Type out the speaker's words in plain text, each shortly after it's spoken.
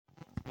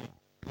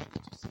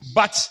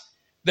But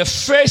the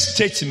first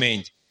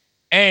statement,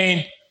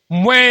 and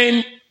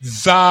when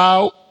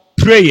thou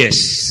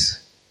prayest.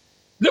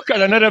 Look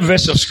at another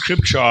verse of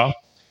scripture,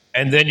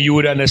 and then you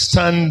would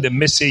understand the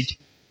message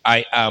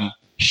I am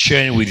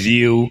sharing with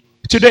you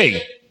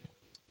today.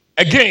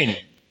 Again,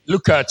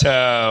 look at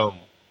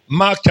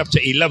Mark chapter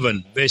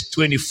 11, verse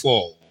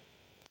 24.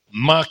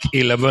 Mark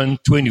 11,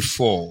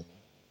 24.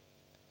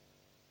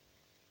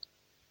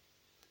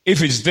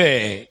 If it's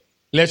there,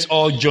 let's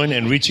all join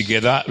and read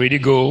together. Ready,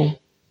 go.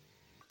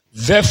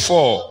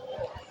 Therefore,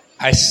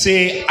 I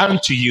say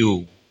unto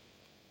you,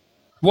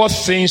 what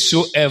things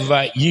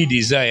soever ye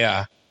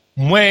desire,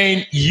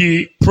 when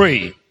ye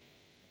pray,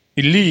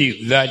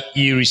 believe that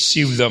ye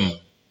receive them,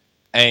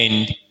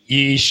 and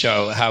ye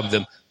shall have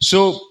them.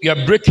 So you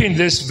are breaking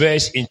this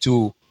verse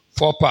into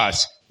 4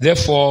 parts.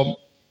 Therefore,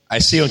 I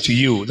say unto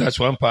you, that's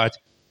one part,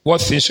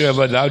 what things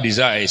soever thou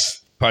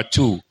desirest, part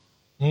 2.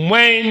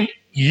 When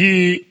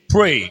ye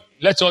pray,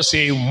 let us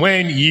say,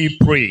 when ye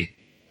pray.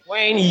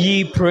 When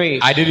ye pray.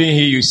 I didn't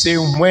hear you say,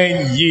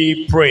 when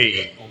ye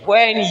pray.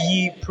 When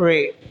ye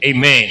pray.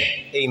 Amen.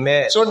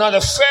 Amen. So now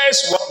the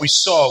first one we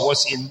saw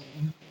was in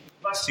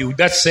Matthew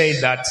that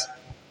said that,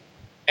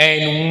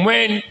 and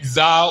when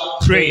thou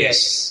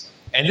prayest.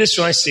 And this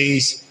one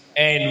says,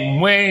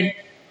 and when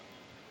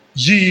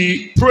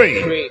ye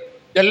pray.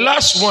 The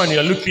last one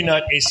you're looking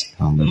at is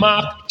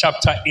Mark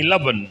chapter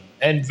 11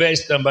 and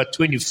verse number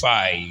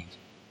 25.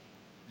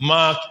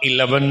 Mark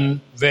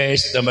 11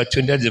 verse number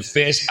 20. That's the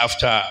verse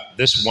after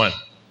this one.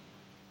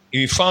 If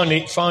you found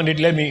it,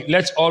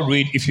 let's all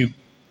read if you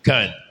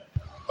can.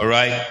 All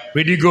right,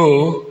 ready,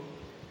 go.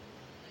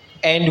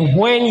 And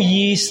when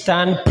ye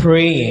stand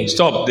praying.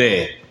 Stop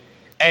there.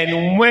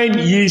 And when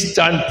ye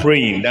stand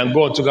praying, then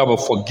God talk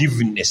about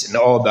forgiveness and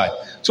all that.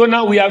 So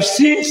now we have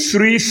seen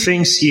 3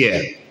 things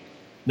here.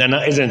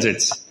 Nana, isn't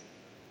it?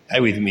 Are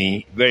you with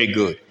me? Very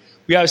good.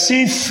 We have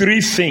seen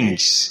 3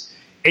 things.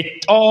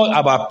 It's all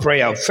about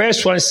prayer.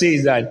 First one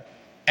says that,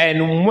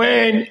 and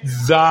when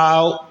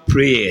thou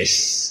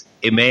prayest.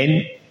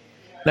 Amen.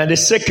 Now the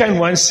second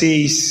one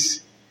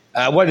says,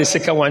 what the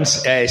second one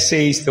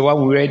says, the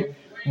one we read,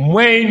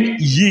 when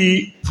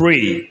ye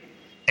pray.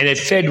 And the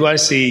third one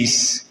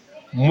says,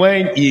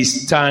 when ye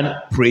stand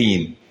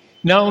praying.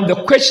 Now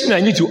the question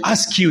I need to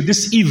ask you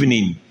this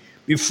evening,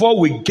 before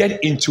we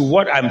get into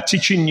what I'm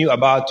teaching you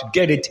about to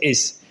get it,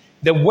 is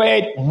the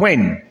word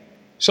when.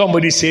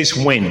 Somebody says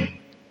when.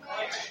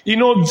 You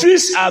know,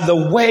 these are the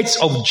words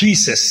of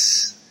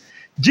Jesus.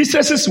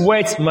 Jesus'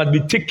 words must be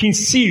taken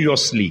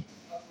seriously.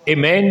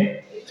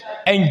 Amen.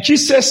 And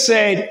Jesus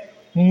said,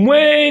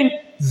 when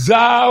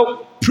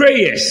thou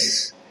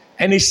prayest.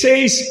 And he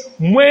says,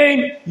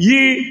 when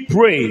ye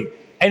pray.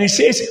 And he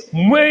says,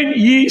 when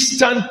ye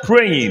stand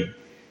praying.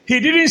 He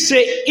didn't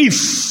say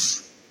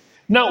if.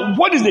 Now,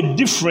 what is the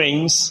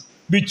difference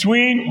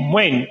between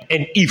when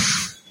and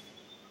if?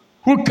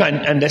 Who can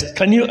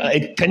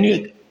understand? Can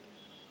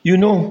you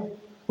know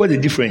what's the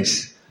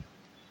difference?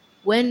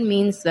 When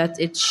means that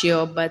it's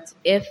sure, but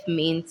if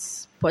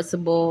means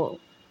possible,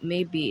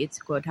 maybe it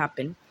could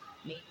happen.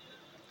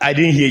 I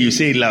didn't hear you.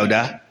 Say it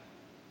louder.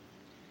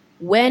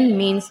 When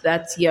means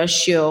that you're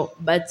sure,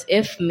 but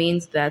if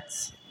means that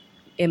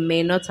it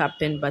may not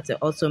happen, but it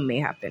also may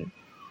happen.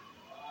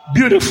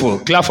 Beautiful.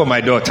 Clap for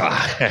my daughter.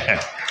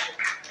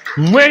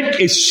 When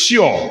is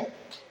sure.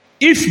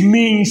 If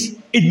means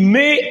it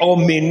may or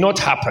may not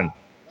happen.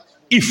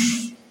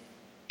 If.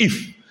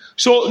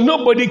 So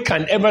nobody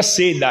can ever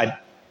say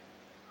that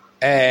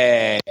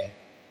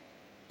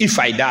if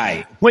I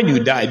die, when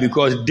you die,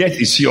 because death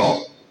is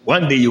sure.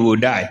 One day you will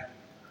die.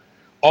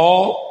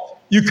 Or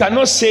you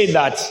cannot say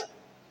that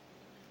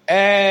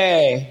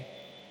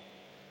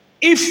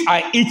if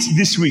I eat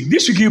this week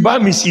you buy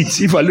me eat.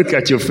 If I look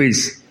at your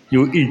face,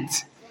 you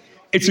eat.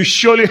 It will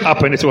surely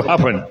happen. It will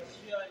happen.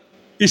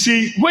 You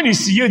see, when you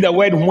hear the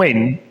word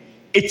when,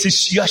 it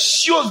is you are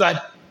sure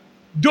that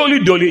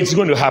dolly it's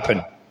going to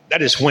happen.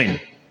 That is when.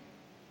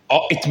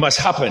 Or it must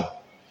happen.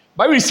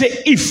 But we say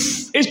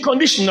if, it's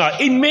conditional.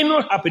 It may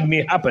not happen, it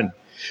may happen.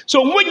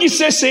 So when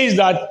Jesus says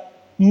that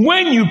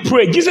when you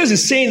pray, Jesus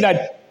is saying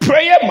that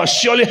prayer must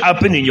surely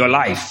happen in your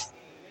life.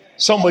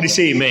 Somebody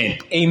say amen.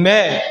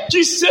 Amen.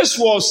 Jesus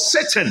was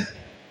certain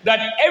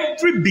that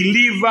every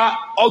believer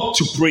ought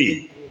to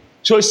pray.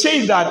 So he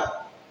says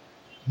that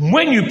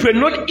when you pray,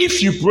 not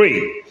if you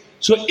pray.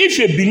 So if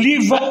you're a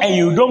believer and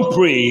you don't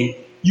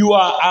pray, you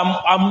are,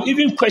 I'm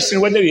even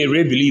questioning whether you're a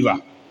real believer.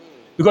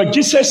 Because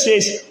Jesus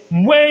says,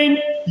 when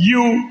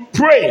you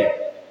pray,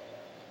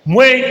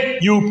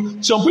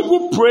 some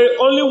people pray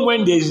only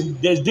when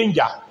there's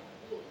danger.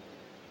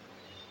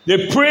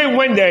 They pray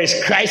when there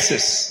is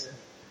crisis.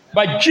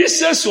 But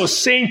Jesus was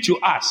saying to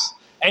us,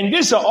 and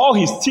these are all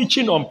his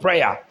teaching on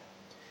prayer.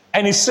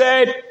 And he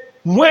said,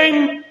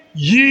 when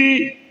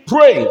ye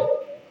pray.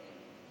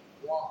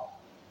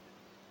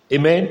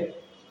 Amen.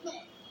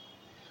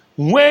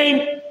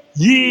 When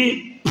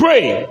ye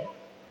pray.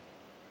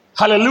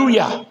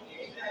 Hallelujah.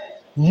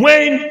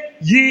 When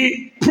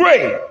ye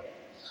pray.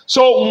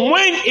 So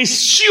when is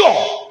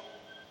sure.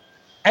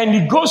 And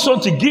he goes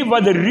on to give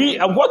us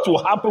what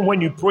will happen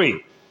when you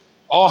pray,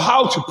 or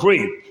how to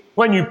pray.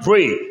 When you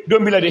pray,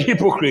 don't be like a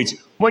hypocrite.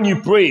 When you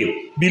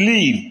pray,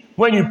 believe.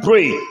 When you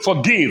pray,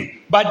 forgive.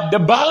 But the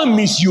Bible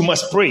means you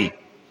must pray.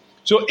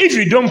 So if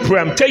you don't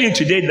pray, I'm telling you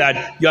today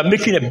that you are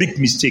making a big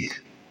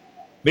mistake.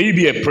 May you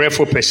be a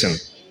prayerful person.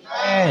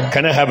 Amen.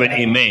 Can I have an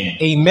amen?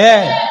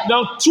 Amen.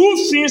 Now,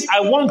 2 things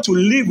I want to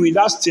leave with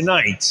us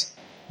tonight.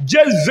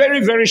 Just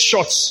very, very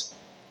short.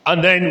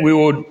 And then we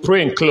will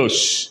pray and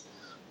close.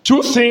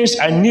 2 things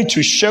I need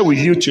to share with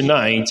you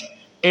tonight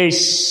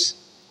is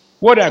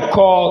what I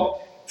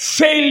call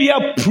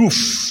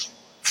failure-proof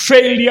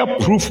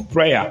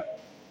prayer.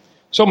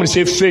 Somebody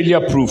say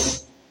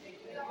failure-proof.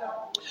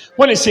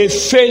 When I say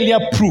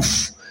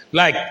failure-proof,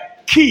 like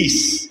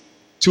keys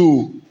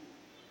to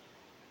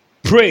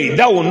pray,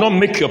 that will not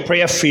make your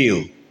prayer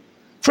fail.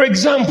 For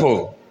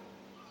example,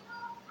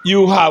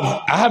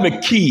 I have a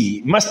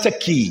key, master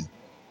key.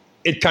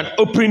 It can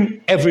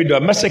open every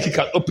door. Master key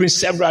can open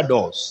several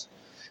doors.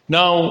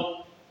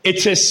 Now,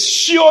 it is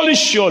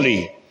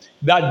surely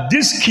that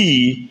this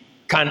key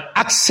can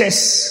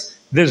access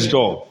this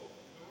door.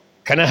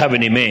 Can I have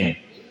an amen?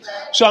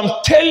 So I'm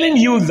telling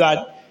you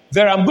that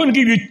I'm going to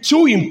give you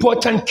 2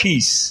 important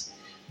keys.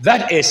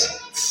 That is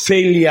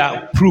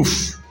failure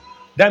proof.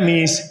 That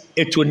means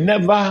it will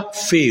never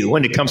fail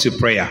when it comes to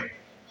prayer.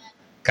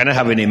 Can I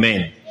have an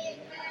amen?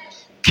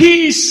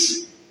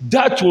 Keys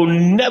that will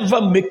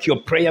never make your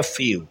prayer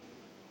fail.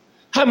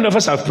 How many of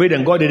us have prayed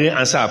and God didn't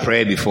answer our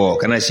prayer before?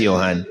 Can I see your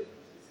hand?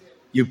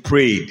 You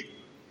prayed.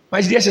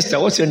 My dear sister,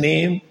 what's your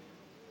name?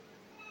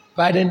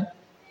 Pardon?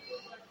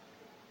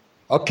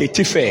 Okay,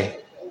 Tife.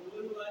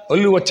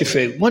 Oluwa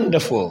Tife.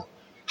 Wonderful.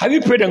 Have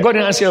you prayed and God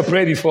didn't answer your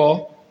prayer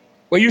before?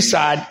 Were you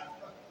sad?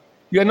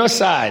 You're not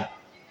sad.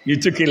 You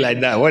took it like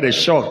that. What a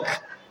shock.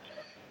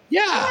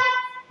 Yeah.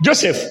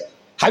 Joseph,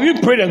 have you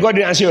prayed and God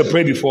didn't answer your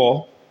prayer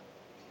before?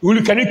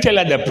 Can you tell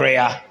her the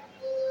prayer?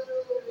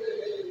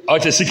 Or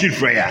it's a secret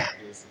prayer?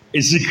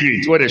 A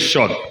secret. What a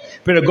shock.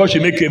 Pray that God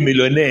should make you a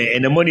millionaire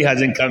and the money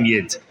hasn't come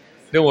yet.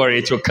 Don't worry,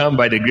 it will come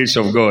by the grace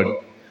of God.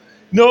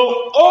 No,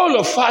 all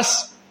of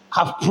us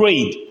have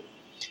prayed.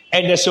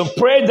 And there's some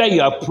prayer that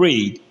you have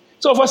prayed.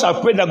 Some of us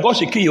have prayed that God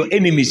should kill your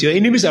enemies. Your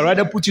enemies are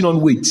rather putting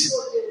on weight.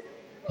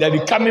 They're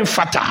becoming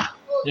fatter.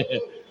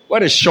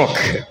 What a shock.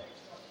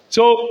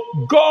 So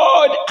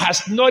God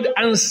has not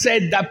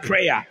answered that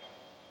prayer.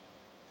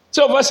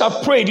 Some of us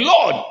have prayed,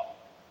 Lord,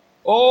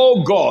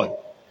 oh God,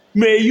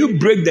 may you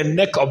break the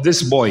neck of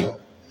this boy.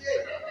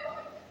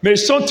 May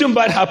something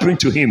bad happen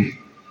to him.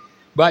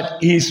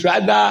 But he's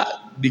rather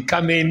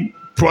becoming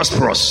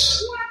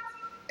prosperous.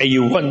 And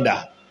you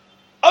wonder.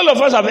 All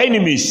of us have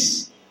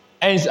enemies.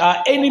 And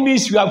our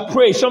enemies we have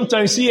prayed.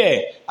 Sometimes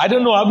here, I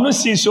don't know, I've not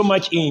seen so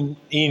much in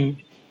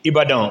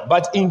Ibadan.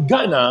 But in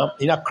Ghana,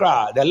 in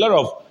Accra, there are a lot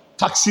of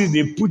taxis,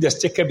 they put the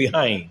sticker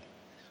behind.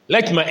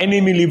 Let my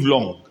enemy live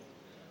long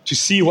to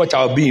see what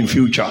I'll be in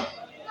future.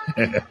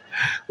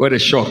 What a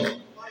shock.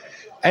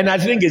 And I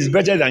think it's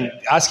better than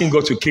asking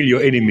God to kill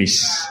your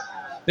enemies.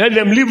 Let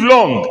them live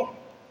long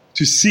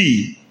to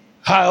see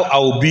how I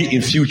will be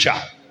in future.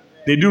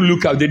 They do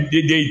look out.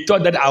 They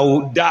thought that I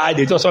will die.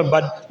 They thought something,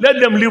 but let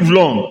them live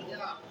long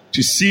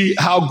to see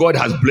how God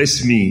has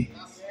blessed me.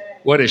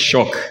 What a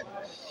shock.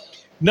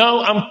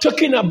 Now I'm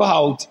talking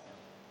about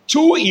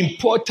 2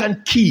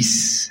 important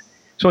keys.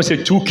 Someone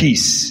said 2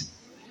 keys.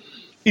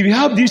 If you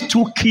have these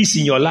 2 keys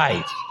in your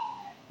life,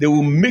 they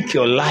will make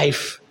your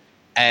life,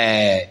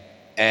 they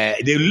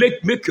will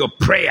make your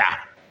prayer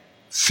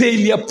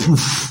failure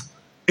proof.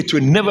 It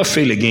will never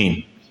fail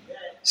again.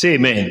 Say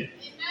amen.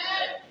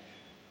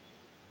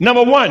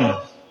 Number 1,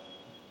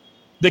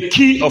 the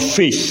key of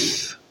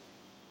faith.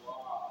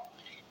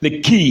 The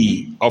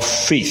key of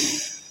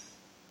faith.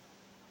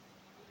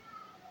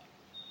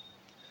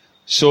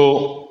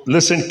 So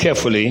listen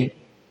carefully.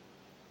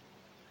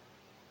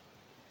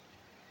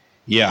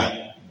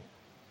 Yeah.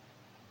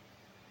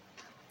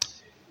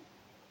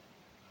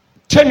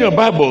 Turn your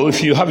Bible,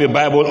 if you have your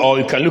Bible, or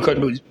you can look at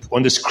it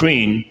on the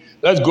screen.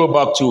 Let's go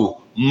back to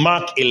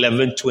Mark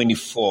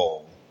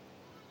 11:24.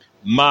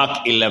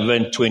 Mark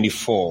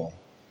 11:24.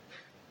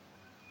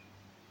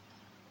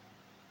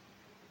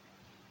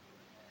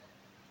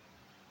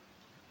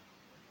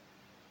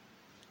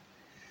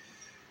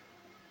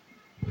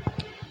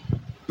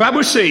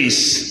 Bible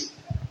says,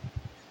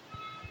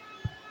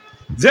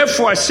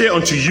 therefore I say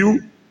unto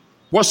you,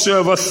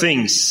 whatsoever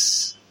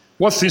things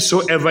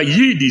soever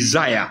ye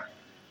desire,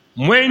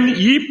 when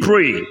ye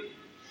pray,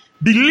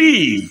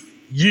 believe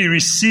ye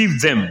receive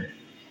them,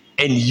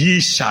 and ye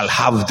shall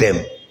have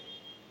them.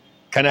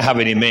 Can I have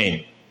an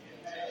amen?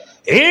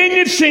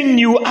 Anything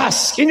you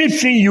ask,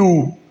 anything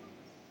you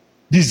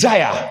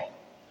desire,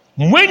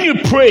 when you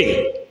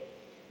pray,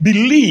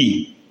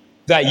 believe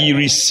that ye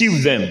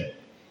receive them,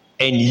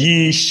 and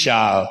ye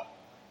shall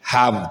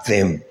have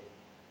them.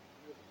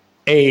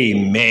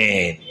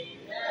 Amen.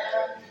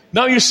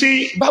 Now you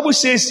see, Bible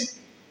says,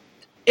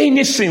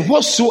 anything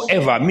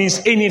whatsoever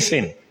means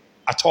anything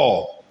at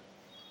all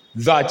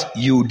that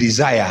you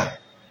desire.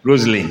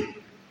 Rosalind,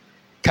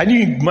 Can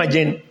you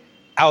imagine?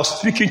 I was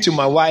speaking to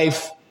my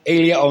wife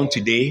earlier on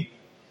today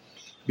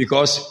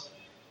because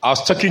I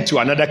was talking to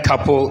another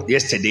couple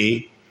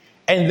yesterday,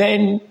 and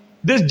then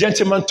this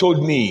gentleman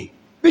told me,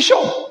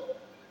 Bishop,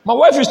 my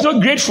wife is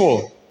not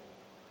grateful.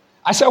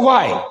 I said,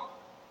 why?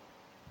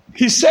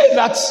 He said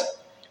that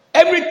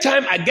every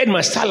time I get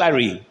my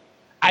salary,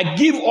 I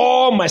give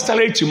all my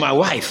salary to my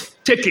wife,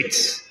 take it,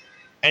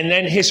 and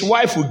then his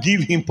wife will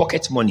give him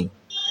pocket money.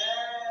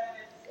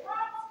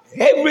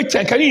 Every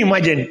time, can you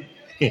imagine?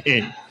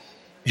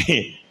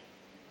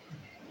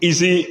 You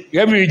see,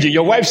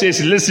 your wife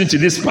says, listen to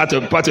this part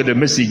of the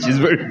message. It's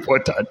very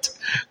important.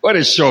 What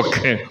a shock.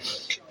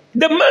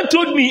 The man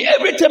told me,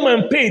 every time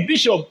I'm paid,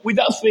 Bishop,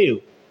 without fail,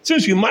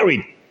 since we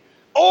married,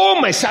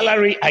 all my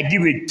salary, I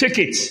give it, take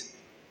it.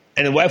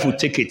 And the wife will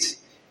take it.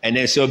 And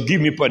then so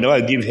give me, and I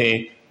will give her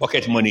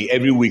pocket money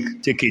every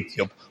week. Take it.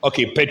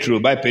 Okay, petrol,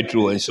 buy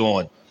petrol, and so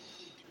on.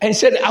 And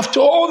said, after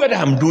all that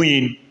I'm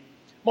doing,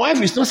 my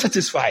wife is not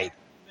satisfied.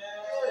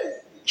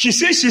 She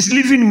says she's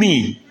leaving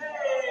me.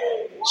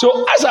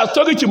 So as I was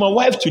talking to my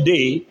wife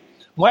today,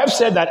 my wife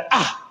said that,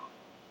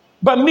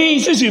 but me,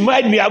 since you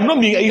married me, you have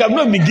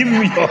not been giving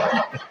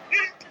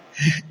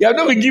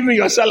me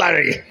your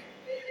salary.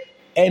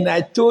 And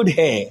I told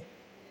her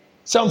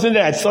something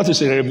that I thought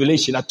was a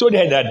revelation. I told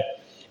her that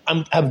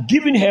I've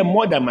given her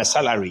more than my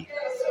salary.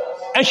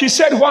 And she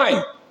said,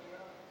 why?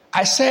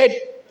 I said,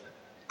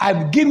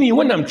 I've given you,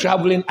 when I'm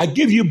traveling, I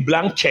give you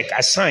blank check,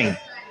 I sign.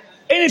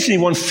 Anything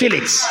you want, fill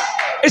it.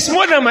 It's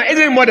more than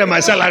my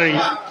salary.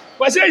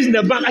 But I said it's in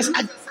the bank.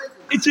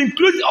 It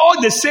includes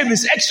all the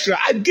savings extra.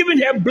 I've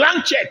given her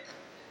blank check.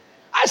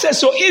 I said,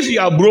 so if you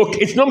are broke,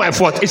 it's not my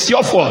fault. It's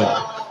your fault.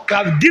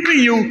 I've given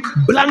you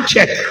blank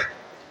check.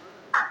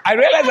 I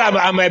realized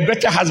I'm a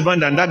better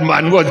husband than that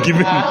man who was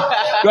giving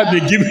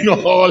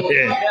all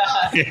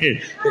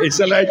his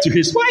salary to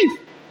his wife.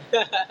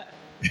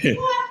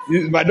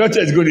 My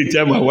daughter is going to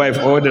tell my wife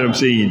all that I'm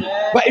saying.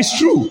 But it's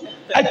true.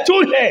 I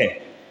told her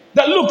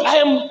that, look, I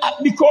am,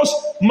 because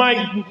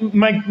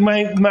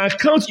my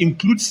account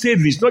includes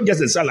savings, not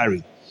just a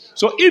salary.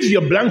 So if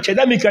you're blank check,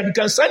 that means you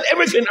can sign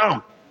everything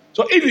out.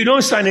 So if you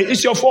don't sign it,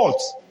 it's your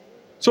fault.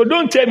 So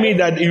don't tell me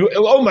that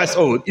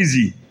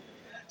easy.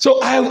 So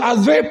I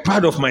was very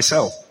proud of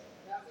myself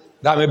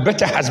that I'm a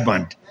better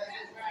husband.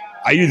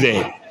 Are you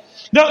there?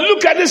 Now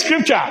look at the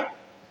scripture.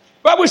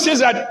 Bible says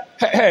that,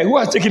 hey, who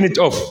has taken it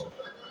off?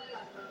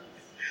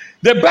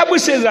 The Bible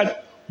says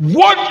that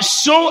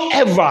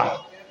whatsoever,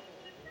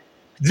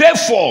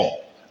 therefore,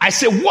 I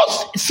say,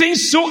 what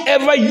things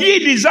soever ye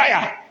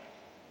desire,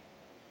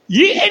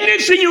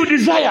 anything you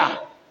desire,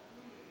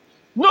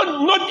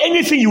 not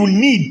anything you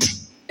need,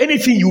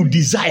 anything you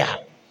desire.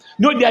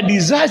 No, there are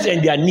desires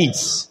and there are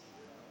needs.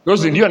 Do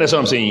you understand what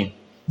I'm saying?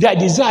 There are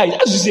desires.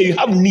 As you say, you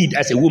have need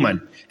as a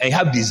woman and you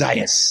have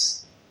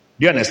desires.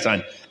 Do you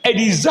understand? A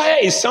desire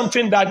is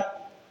something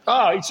that,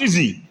 it's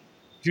easy.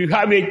 If you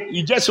have it,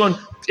 you just want,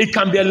 it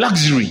can be a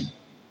luxury.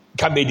 It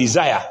can be a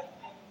desire.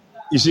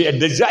 You see, a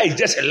desire is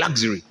just a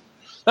luxury.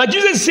 Now,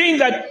 Jesus is saying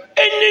that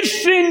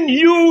anything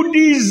you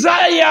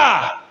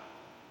desire,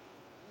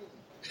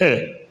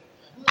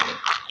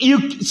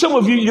 some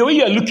of you, the way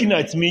you are looking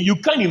at me, you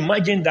can't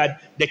imagine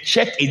that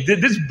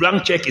this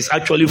blank check is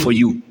actually for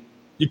you.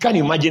 You can't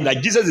imagine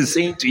that Jesus is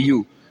saying to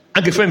you,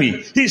 Uncle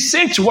Femi, he's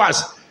saying to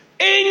us,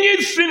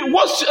 anything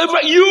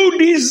whatsoever you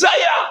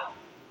desire.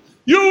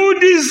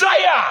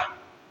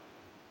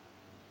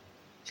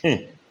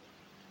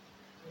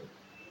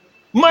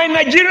 My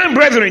Nigerian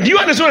brethren, do you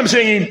understand what I'm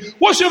saying?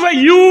 Whatsoever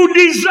you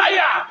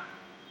desire.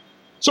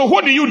 So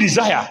what do you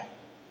desire?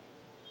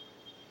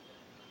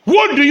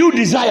 What do you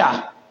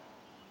desire?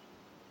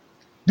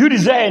 Do you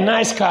desire a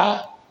nice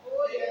car?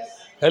 Oh, yes.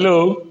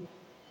 Hello?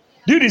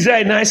 Do you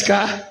desire a nice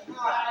car?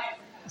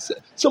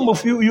 Some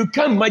of you, you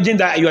can't imagine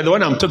that you are the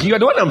one I'm talking. You are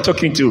the one I'm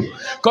talking to.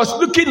 Because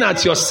looking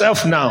at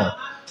yourself now,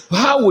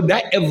 how would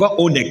I ever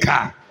own a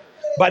car?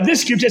 But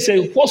this scripture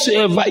says,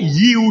 whatsoever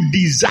you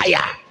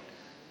desire.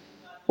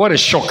 What a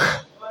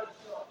shock.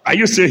 Are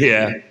you still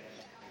here?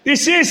 It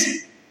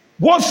says,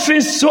 what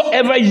things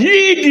soever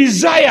ye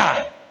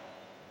desire.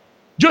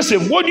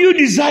 Joseph, what do you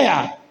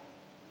desire?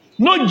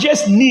 Not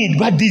just need,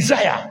 but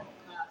desire.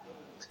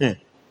 You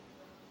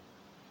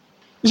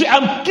see,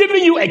 I'm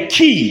giving you a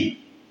key.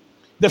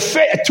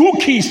 Two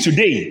keys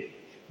today.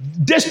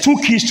 Just 2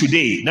 keys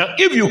today. Now,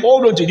 if you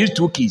hold on to these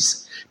 2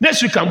 keys,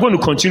 next week I'm going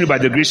to continue by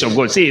the grace of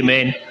God. Say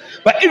amen.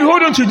 But if you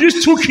hold on to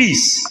these 2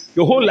 keys,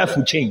 your whole life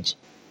will change.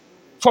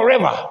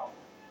 Forever.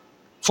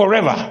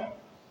 Forever.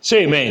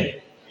 Say amen.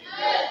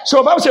 So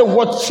the Bible says,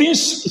 what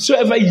things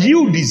soever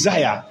you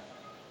desire,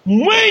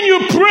 when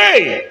you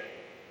pray,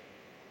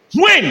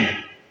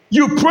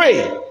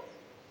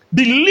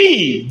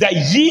 believe that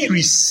ye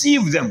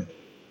receive them,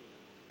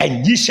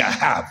 and ye shall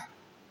have.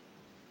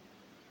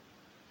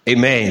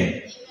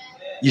 Amen.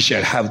 You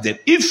shall have them.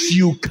 If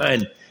you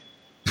can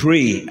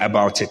pray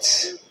about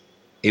it.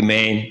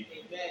 Amen.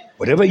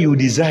 Whatever you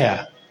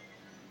desire.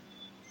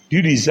 Do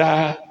you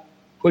desire?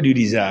 What do you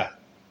desire?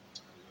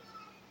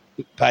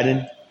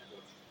 Pardon?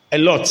 A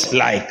lot,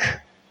 like.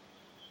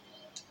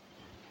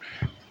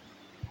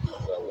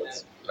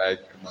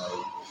 Like my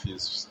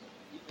fees,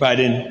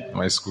 Pardon?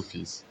 my school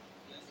fees.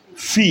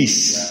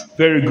 Fees.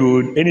 Very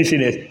good.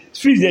 Anything else?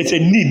 Fees, there's a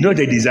need, not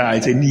a desire.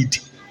 It's a need.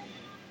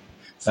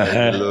 It's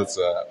a lot,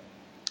 sir.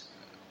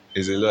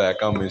 It's a lot I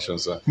can't mention,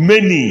 sir.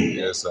 Many.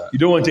 Yes, sir. You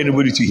don't want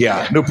anybody to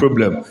hear. No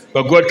problem.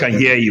 But God can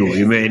hear you.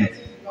 Amen.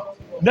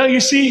 Now you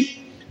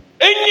see,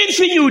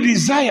 anything you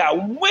desire,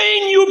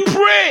 when you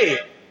pray,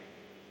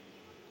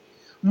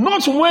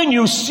 not when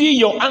you see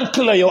your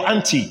uncle or your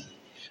auntie.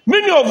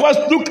 Many of us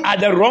look at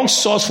the wrong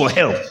source for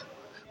help.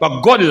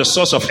 But God is the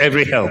source of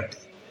every help.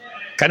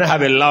 Can I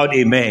have a loud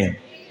amen?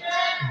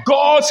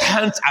 God's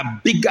hands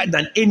are bigger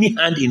than any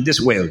hand in this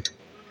world.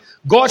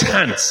 God's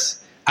hands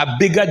are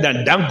bigger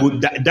than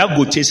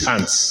Dangote's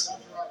hands.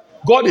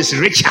 God is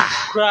richer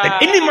than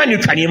any man you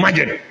can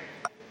imagine.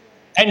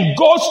 And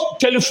God's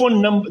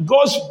telephone number,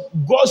 God's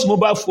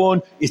mobile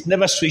phone is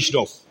never switched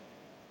off.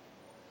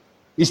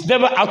 It's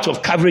never out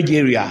of coverage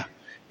area.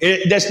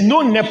 There's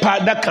no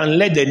NEPA that can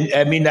let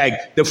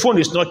the phone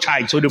is not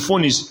charged, so the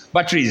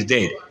battery is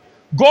dead.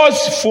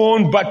 God's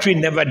phone battery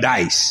never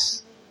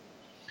dies.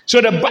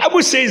 So the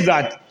Bible says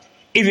that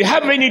if you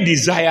have any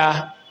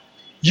desire,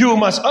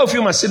 all of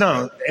you must sit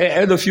down.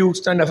 All of you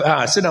stand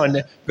up, sit down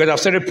there, because I've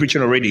started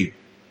preaching already.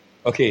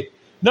 Okay.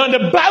 Now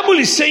the Bible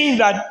is saying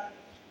that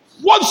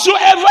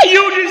whatsoever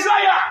you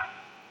desire,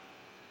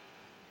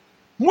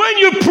 when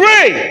you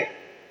pray,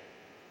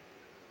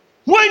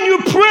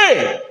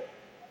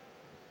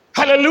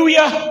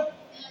 hallelujah.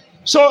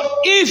 So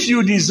if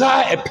you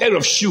desire a pair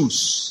of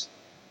shoes,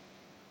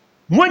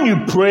 when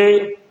you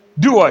pray,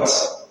 do what?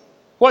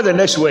 What's the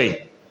next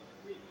way?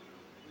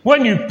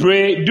 When you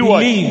pray, do what?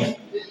 Believe.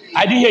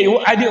 I didn't hear you.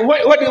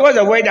 What's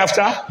the word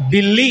after?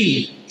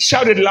 Believe.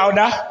 Shout it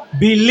louder.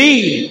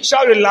 Believe.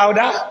 Shout it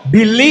louder.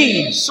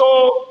 Believe.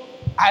 So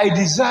I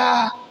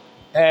desire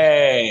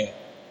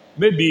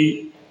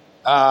maybe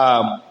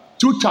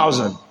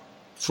 2,000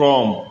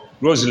 from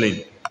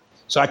Rosalind.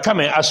 So I come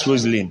and ask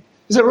Rosalind.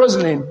 I said,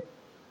 Rosalind,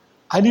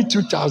 I need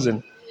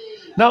 2,000.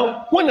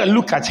 Now, when I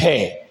look at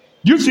her,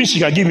 do you think she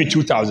can give me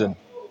 2,000?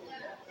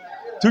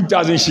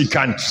 2,000 she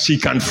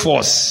can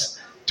force.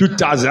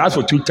 2,000, as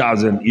for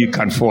 2,000, you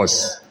can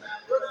force.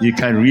 You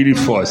can really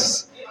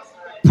force.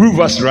 Prove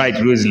us right,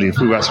 Rosalind.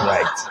 Prove us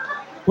right.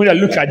 When I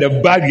look at the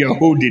bag you're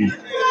holding,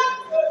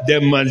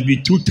 there must be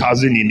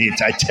 2,000 in it,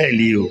 I tell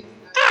you.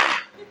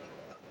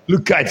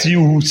 Look at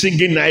you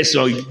singing nice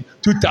song.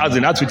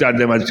 2,000, that's 2,000,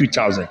 there must be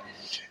 2,000.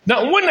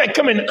 Now, when I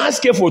come and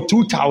ask her for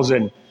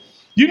 2,000,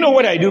 you know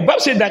what I do? Bible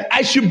said that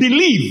I should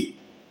believe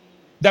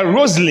that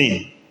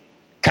Rosalind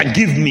can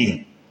give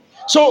me.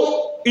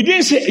 So it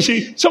didn't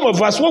say, some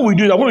of us, what we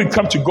do is that when we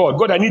come to God,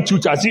 God, I need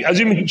 2,000,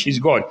 assuming she's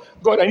God.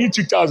 God, I need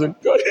 2,000.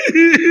 God.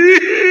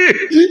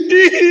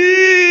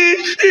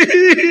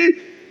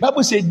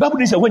 Bible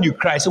didn't say when you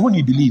cry, so when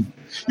you believe.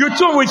 You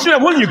told me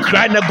that when you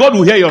cry, now God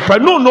will hear your prayer.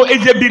 No,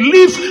 it's the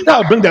belief that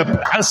will bring the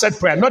answered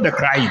prayer, not the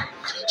crying.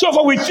 So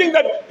far we think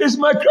that it's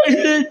my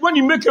cry. When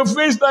you make your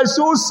face like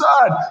so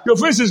sad, your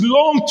face is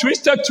long,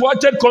 twisted,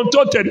 thwarted,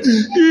 contorted.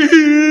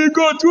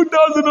 God,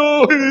 2,000,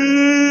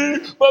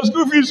 my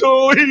school fees,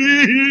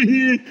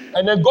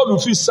 and then God will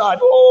feel sad.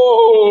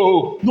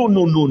 Oh, no.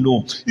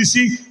 You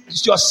see,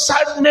 your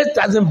sadness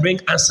doesn't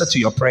bring answer to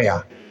your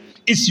prayer.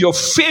 It's your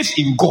faith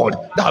in God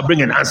that will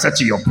bring an answer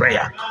to your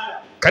prayer.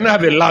 Can I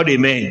have a loud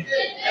amen?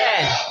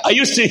 Are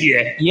you still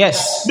here?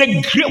 Yes.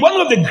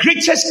 One of the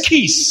greatest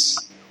keys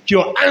to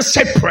your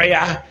answered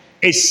prayer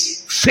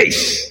is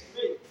faith.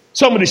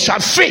 Somebody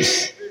shout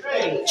faith.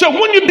 So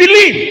when you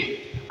believe,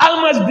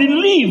 I must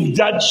believe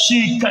that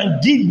she can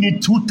give me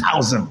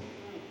 2,000.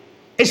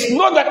 It's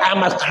not that I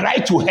must cry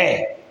to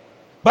her,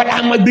 but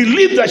I must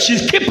believe that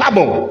she's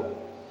capable.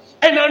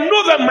 And I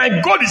know that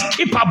my God is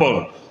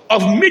capable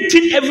of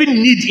meeting every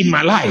need in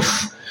my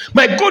life.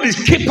 My God is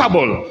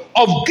capable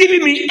of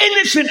giving me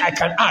anything I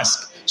can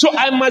ask. So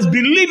I must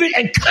believe it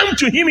and come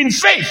to him in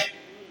faith.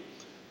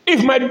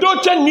 If my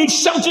daughter needs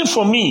something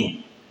from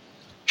me,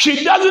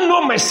 she doesn't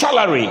know my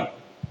salary.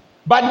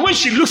 But when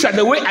she looks at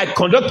the way I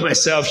conduct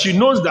myself, she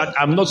knows that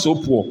I'm not so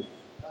poor.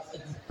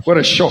 What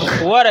a shock.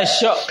 What a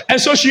shock.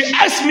 And so she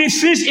asked me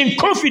things in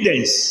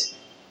confidence.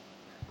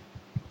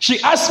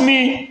 She asked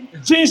me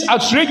things,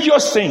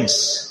 outrageous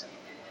things.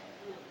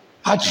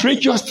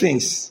 Outrageous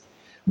things.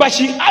 But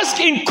she asked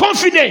in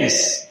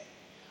confidence.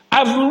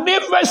 I've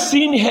never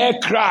seen her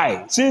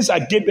cry since I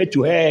gave birth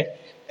to her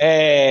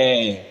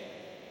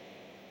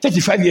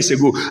 35 years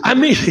ago. I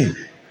mean,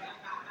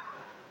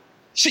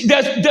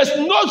 there's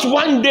not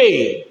one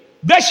day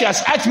that she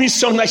has asked me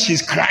something that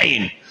she's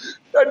crying.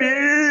 Daddy,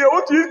 I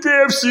want to eat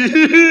KFC.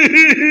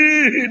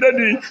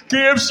 Daddy,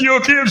 KFC, oh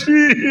KFC.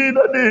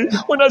 Daddy,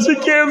 when I say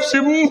KFC,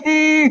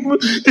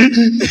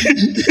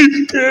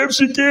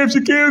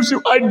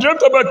 KFC. I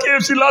dreamt about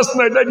KFC last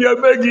night. Daddy, I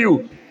beg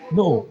you.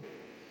 No.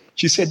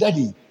 She said,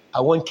 Daddy,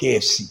 I want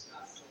KFC.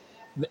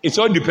 It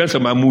all depends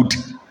on my mood.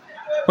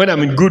 When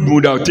I'm in good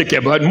mood, I'll take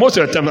care. But most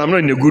of the time, I'm not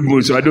in a good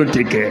mood, so I don't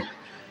take care.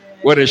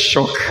 What a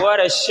shock. What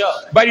a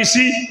shock. But you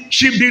see,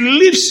 she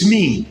believes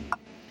me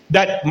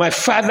that my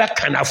father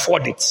can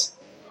afford it.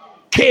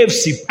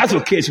 KFC. As for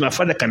KFC, my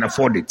father can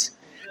afford it.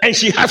 And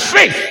she has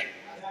faith.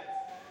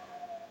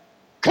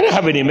 Can I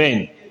have an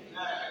amen?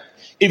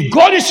 If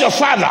God is your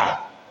father,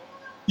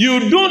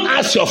 you don't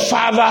ask your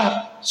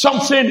father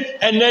something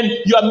and then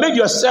you have made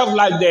yourself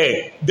like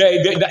the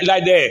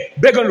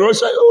beggar on the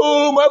roadside.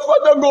 Oh, my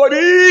father God.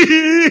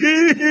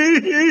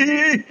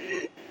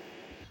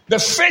 The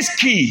first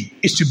key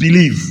is to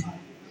believe.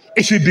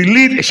 If you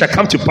believe, it shall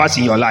come to pass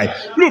in your life.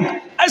 Look,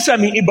 as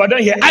I'm in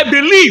Ibadan here, I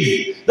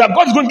believe that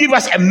God's going to give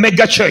us a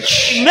mega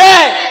church.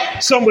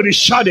 Amen. Somebody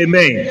shout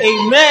amen.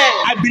 Amen.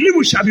 I believe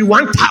we shall be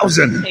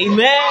 1,000.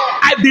 Amen.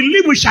 I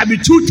believe we shall be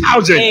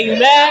 2,000.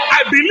 Amen.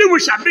 I believe we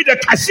shall be the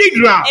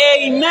cathedral.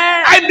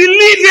 Amen. I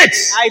believe it.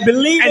 I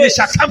believe And it. it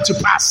shall come to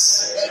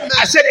pass.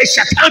 I said it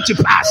shall come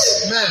to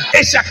pass. Amen.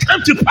 It shall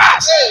come to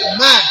pass.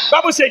 Amen.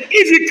 Bible said,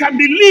 if you can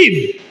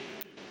believe,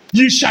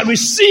 you shall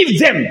receive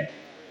them.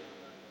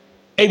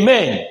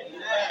 Amen.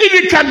 If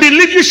you can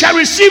believe, you shall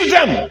receive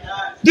them.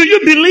 Do you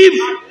believe?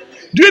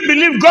 Do you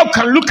believe God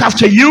can look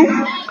after you?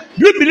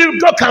 Do you believe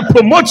God can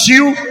promote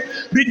you?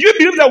 Do you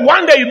believe that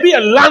one day you'll be a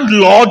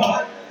landlord?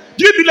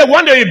 Do you believe that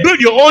one day you build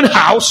your own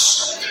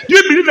house? Do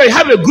you believe that you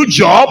have a good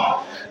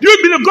job? Do you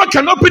believe God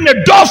can open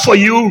a door for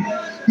you?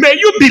 May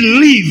you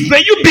believe.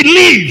 May you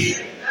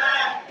believe.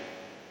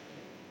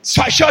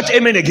 So I shout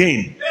amen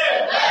again.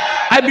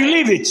 I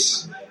believe it.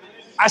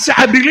 I say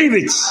I believe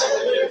it.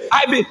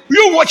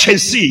 You watch and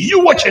see.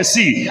 You watch and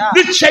see. Yeah.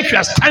 This church we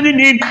are standing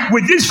in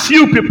with these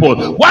few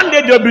people. One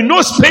day there will be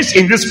no space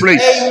in this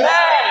place. Amen.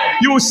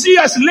 You will see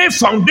us lay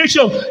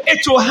foundation.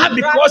 It will happen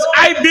because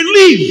I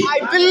believe. I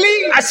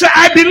believe. I say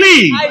I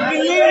believe. I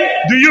believe.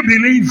 Do you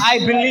believe? I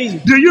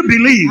believe. Do you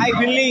believe? I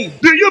believe.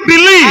 Do you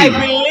I believe?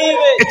 believe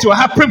it. It will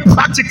happen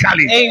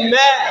practically. Amen.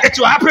 It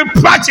will happen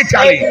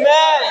practically.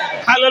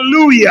 Amen.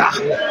 Hallelujah.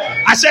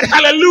 I said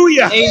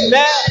hallelujah.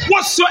 Amen.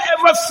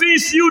 Whatsoever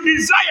things you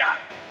desire.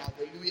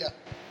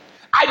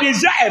 I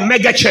desire a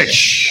mega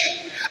church.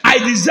 I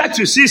desire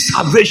to see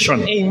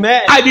salvation.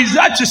 Amen. I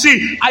desire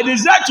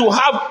to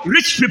have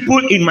rich people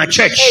in my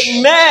church.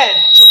 Amen.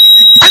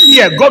 And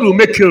here, God will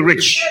make you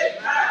rich.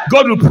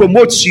 God will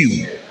promote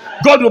you.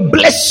 God will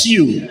bless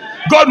you.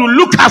 God will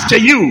look after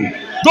you.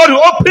 God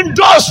will open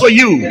doors for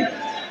you.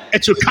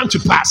 It will come to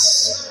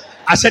pass.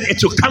 I said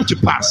it will come to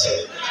pass.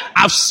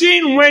 I've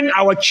seen when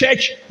our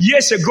church,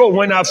 years ago,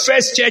 when our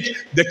first church,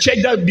 the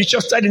church that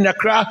Bishop started in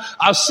Accra,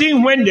 I've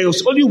seen when there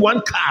was only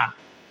one car.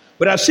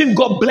 But I've seen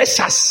God bless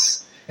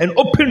us and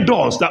open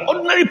doors that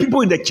ordinary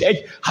people in the church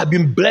have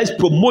been blessed,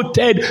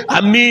 promoted,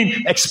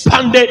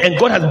 expanded, and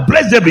God has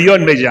blessed them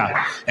beyond measure.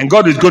 And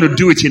God is going to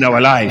do it in our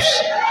lives.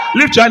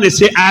 Lift your hand and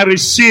say, I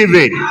receive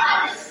it.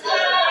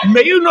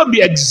 May you not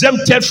be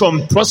exempted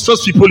from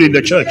prosperous people in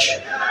the church.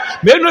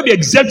 May you not be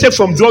exempted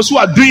from those who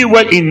are doing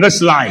well in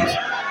this life.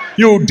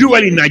 You will do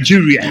well in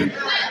Nigeria.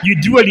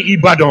 You do well in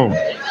Ibadan.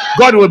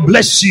 God will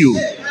bless you.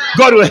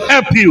 God will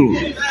help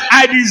you.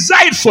 I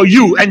desire for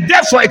you, and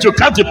therefore it will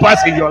come to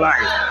pass in your life.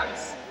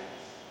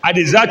 I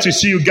desire to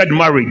see you get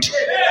married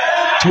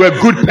to a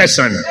good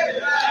person.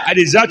 I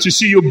desire to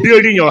see you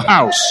building your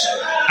house.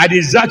 I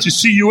desire to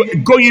see you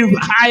going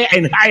higher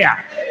and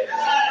higher.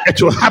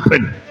 It will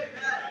happen.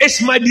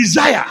 It's my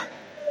desire.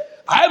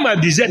 I have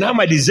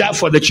my desire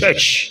for the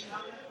church.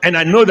 And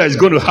I know that it's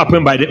going to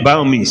happen by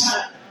all means.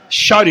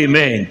 Shout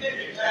amen.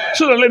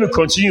 So now let me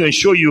continue and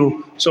show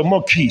you some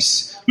more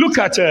keys. Look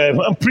at,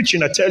 I'm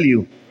preaching, I tell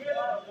you.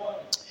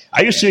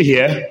 Are you still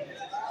here?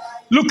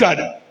 Look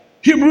at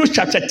Hebrews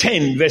chapter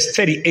 10, verse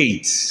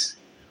 38.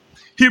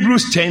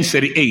 Hebrews 10,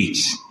 38.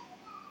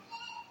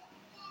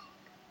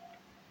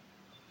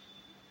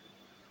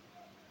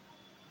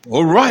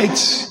 All right.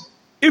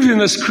 If it's on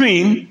the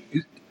screen,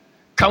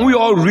 can we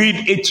all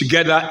read it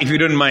together if you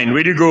don't mind?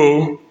 Ready,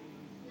 go.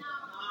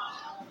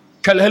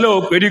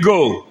 Hello, ready,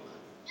 go.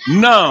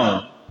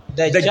 Now,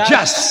 the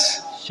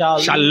just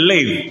shall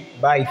live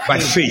by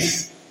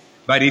faith.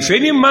 But if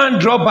any man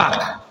draw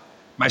back,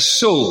 my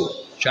soul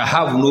shall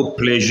have no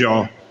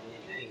pleasure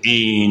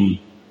in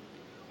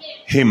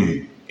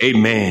him.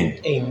 Amen.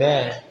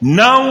 Amen.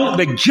 Now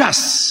the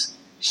just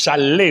shall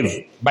live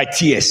by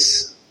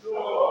tears.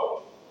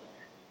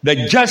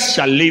 The just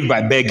shall live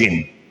by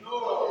begging.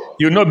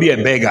 You will not be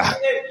a beggar.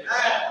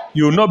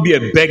 You will not be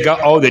a beggar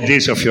all the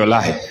days of your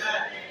life.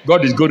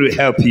 God is going to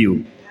help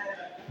you.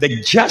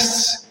 The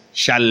just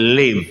shall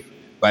live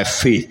by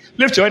faith.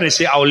 Lift your hand and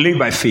say, I will live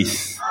by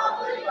faith.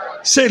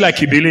 Say it like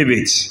you believe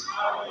it.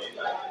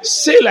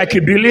 Say it like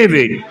you believe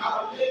it.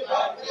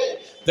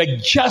 The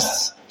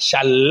just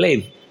shall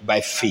live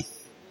by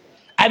faith.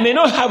 I may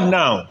not have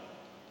now,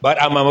 but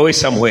I'm away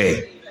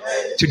somewhere.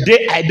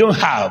 Today I don't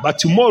have, but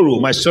tomorrow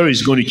my story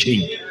is going to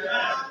change.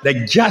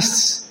 The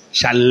just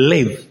shall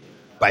live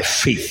by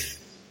faith.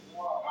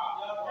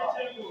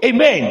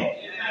 Amen.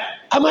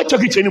 Am I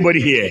talking to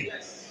anybody here?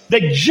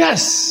 The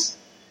just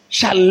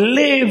shall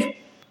live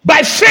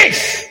by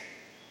faith.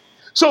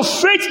 So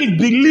faith is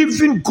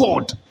believing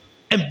God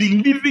and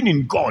believing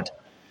in God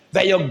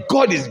that your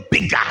God is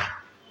bigger.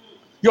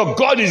 Your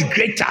God is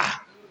greater.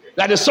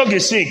 Like the song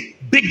is saying,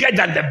 bigger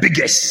than the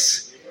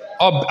biggest.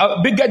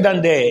 Or bigger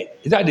than the,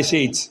 is that they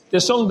say it? The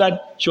song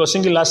that she was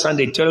singing last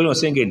Sunday, Charlie was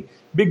singing,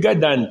 bigger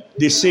than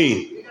they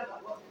say.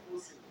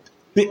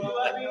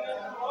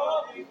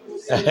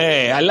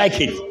 I like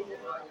it.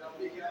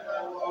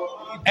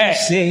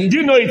 Do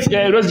you know it,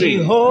 Rosie?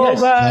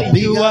 Jehovah,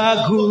 you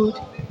are good.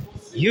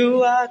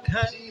 You are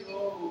kind.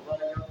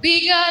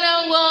 Bigger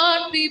than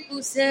what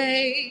people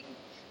say.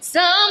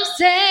 Some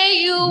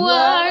say you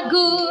are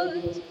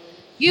good.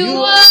 You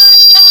are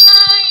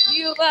kind.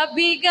 You are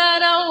bigger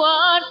than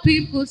what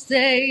people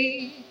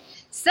say.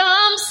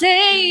 Some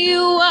say you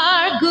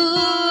are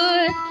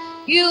good.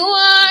 You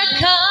are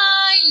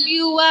kind.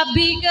 You are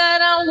bigger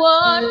than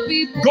what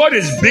people God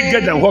is say.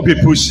 bigger than what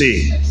people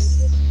say.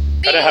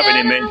 Can I have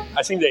an amen?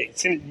 I think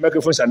the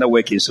microphones are not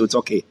working, so it's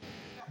okay.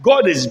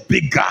 God is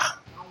bigger.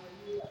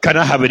 Can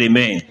I have an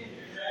amen?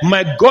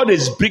 My God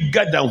is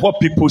bigger than what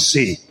people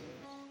say.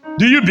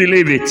 Do you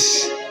believe it?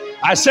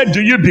 I said,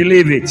 do you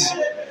believe it?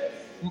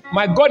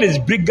 My God is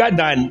bigger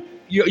than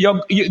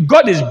your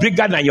God is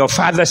bigger than your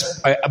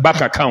father's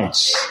bank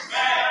accounts.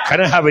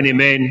 Can I have an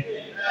amen?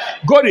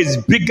 God is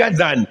bigger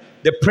than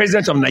the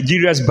president of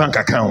Nigeria's bank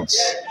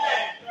accounts.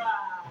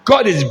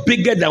 God is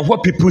bigger than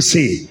what people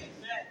say.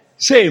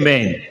 Say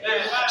amen.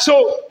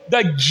 So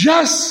the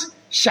just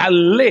shall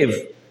live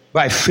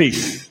by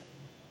faith.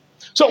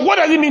 So what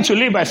does it mean to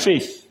live by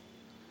faith?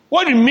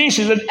 What it means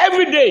is that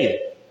every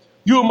day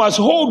you must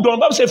hold on.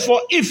 Bible says,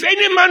 for if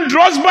any man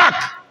draws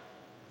back,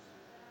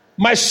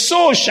 my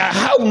soul shall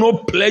have no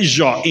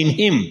pleasure in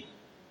him.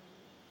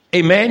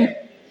 Amen.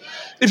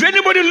 If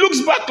anybody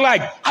looks back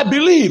like, I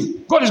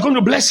believe God is going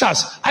to bless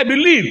us. I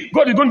believe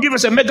God is going to give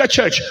us a mega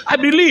church. I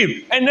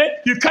believe. And then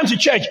you come to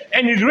church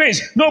and it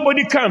rains.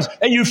 Nobody comes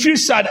and you feel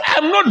sad.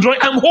 I'm not drawing.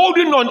 I'm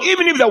holding on.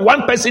 Even if there's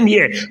one person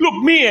here. Look,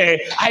 me,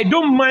 I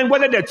don't mind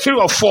whether there are 3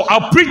 or 4.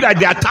 I'll preach that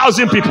there are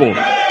 1,000 people.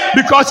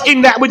 Because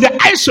with the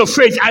eyes of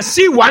faith, I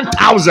see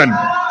 1,000.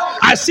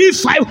 I see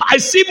 5. I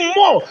see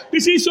more. You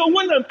see, so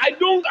when I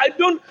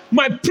don't.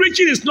 My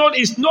preaching is not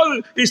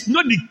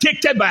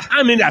dictated by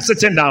how many are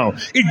sitting down.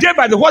 It's dictated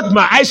by what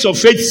my eyes of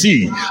faith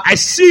see. I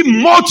see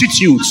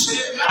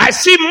multitudes. I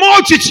see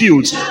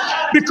multitudes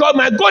because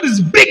my God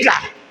is bigger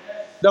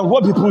than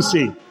what people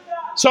say.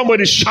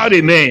 Somebody shout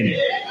amen.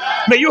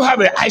 May you have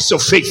an eyes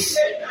of faith.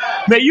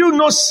 May you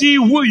not see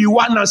who you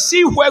are now.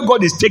 See where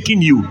God is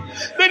taking you.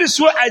 That is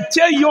why I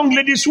tell young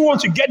ladies who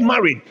want to get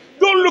married,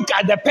 don't look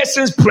at the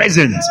person's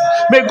present.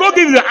 May God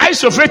give you the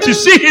eyes of faith to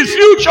see his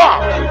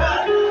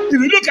future. If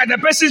you look at the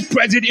person's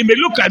present, it may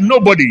look at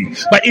nobody.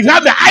 But if you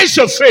have the eyes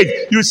of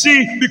faith, you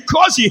see,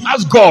 because he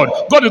has God,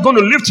 God is going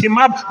to lift him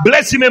up,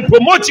 bless him, and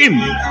promote him.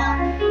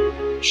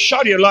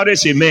 Shout your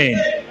loudest amen.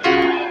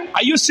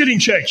 Are you sitting in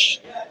church?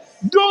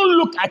 Don't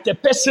look at the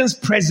person's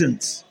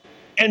present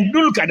and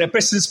don't look at the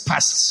person's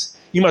past.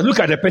 You must look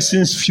at the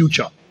person's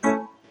future.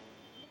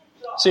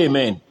 Say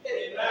amen.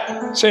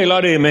 Say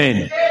loud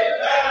amen.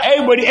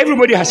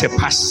 Everybody has a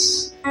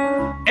past.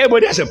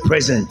 Everybody has a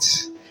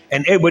present.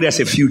 And everybody has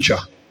a future.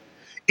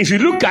 If you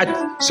look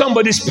at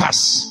somebody's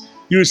past,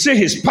 you say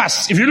his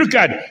past. If you look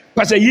at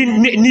Pastor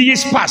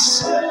Niyi's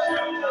past,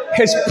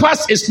 his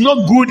past is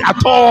not good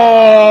at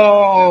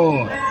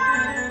all.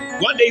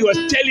 One day he was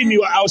telling me,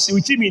 I was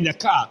with him in the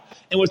car,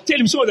 and was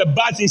telling him some of the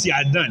bad things he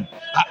had done.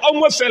 I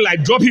almost felt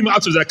like drop him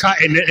out of the car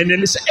and then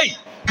they said, hey,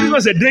 this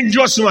was a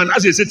dangerous man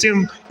as he's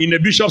sitting in the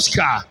bishop's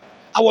car.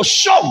 I was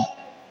shocked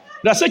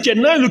that such a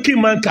nice-looking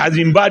man has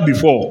been bad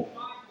before.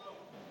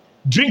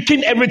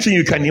 Drinking everything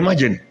you can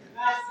imagine.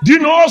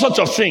 Doing all sorts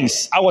of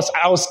things. I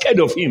was scared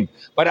of him,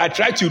 but I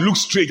tried to look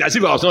straight as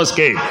if I was not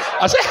scared.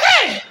 I said,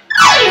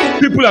 hey,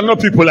 people are not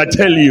people, I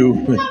tell you.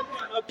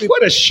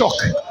 What a shock.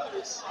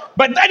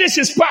 But that is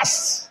his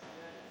past.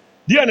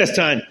 Do you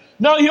understand?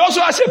 Now he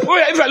also has a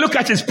point. If I look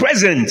at his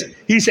present,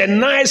 he's a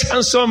nice,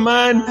 handsome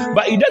man,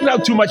 but he doesn't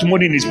have too much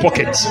money in his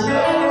pocket.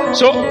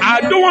 So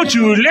I don't want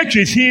to relate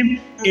with him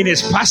in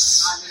his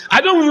past. I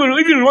don't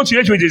even want to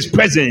relate with his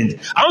present.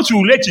 I want to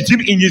relate with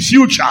him in his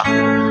future.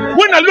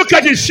 When I look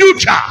at his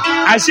future,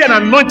 I see an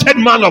anointed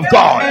man of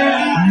God.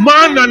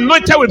 Man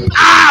anointed with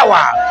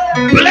power,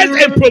 blessed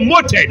and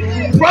promoted,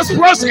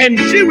 prosperous and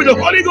filled with the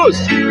Holy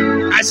Ghost.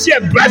 I see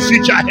a bright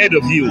future ahead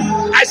of you.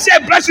 I see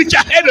a bright future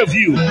ahead of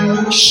you.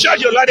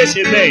 Shout your loudest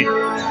amen.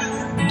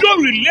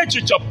 Don't relate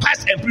with your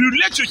past and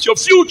relate with your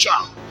future.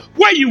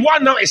 Where you are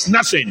now is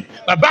nothing.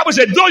 The Bible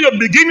said, though your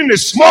beginning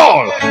is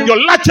small,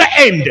 your latter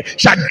end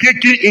shall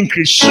greatly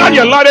increase. Shout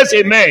your loudest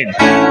amen.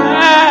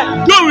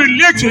 Don't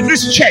relate to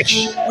this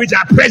church with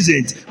our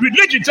present.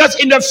 Relate with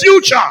us in the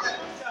future.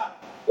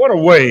 What a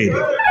word.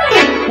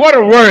 What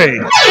a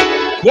word.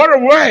 What a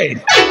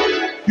word.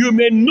 You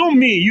may know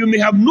me, you may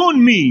have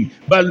known me,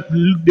 but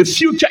the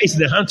future is in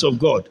the hands of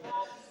God.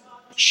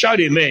 Shout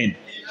amen.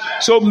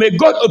 So may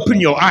God open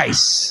your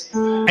eyes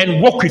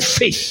and walk with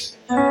faith.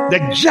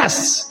 The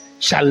just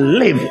shall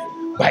live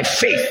by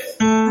faith.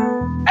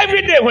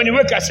 Every day when you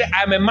wake, I say,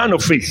 I'm a man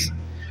of faith.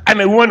 I'm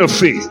a woman of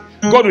faith.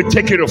 God will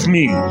take care of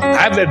me. I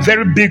have a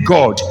very big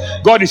God.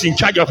 God is in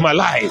charge of my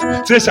life.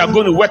 Things are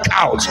going to work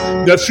out.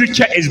 The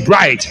future is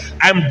bright.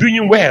 I'm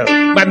doing well.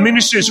 My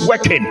ministry is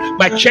working.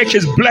 My church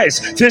is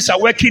blessed. Things are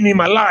working in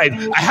my life.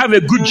 I have a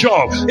good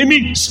job. I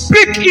mean,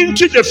 speak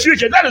into the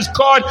future. That is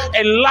called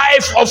a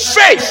life of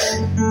faith.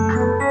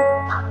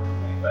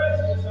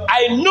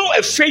 I know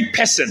a faith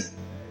person.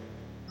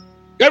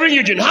 Reverend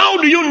Eugene,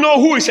 how do you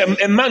know who is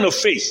a man of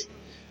faith?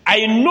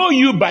 I know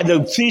you by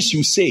the things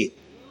you say.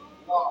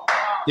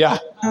 Yeah.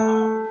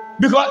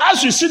 Because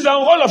as you sit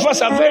down, all of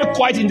us are very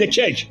quiet in the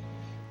church.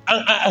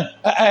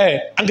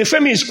 And the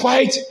family is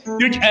quiet.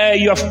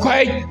 You have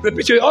quiet.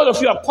 All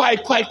of you are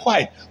quiet.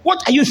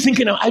 What are you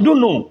thinking of? I don't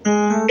know.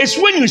 It's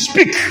when you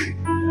speak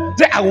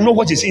that I will know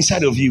what is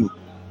inside of you.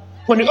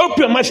 When you open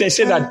your mouth and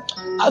say that,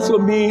 as for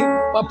me,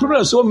 my problem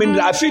is so many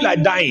that I feel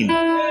like dying.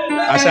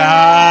 I say,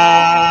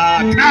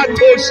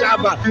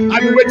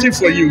 I'm waiting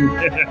for you.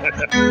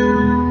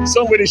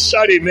 Somebody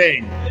shout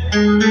amen.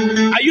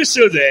 Are you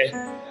still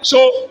there?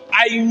 So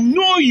I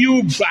know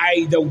you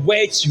by the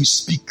words you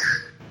speak.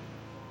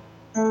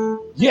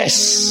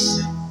 Yes.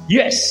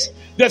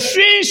 The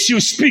things you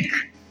speak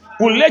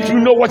will let you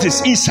know what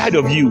is inside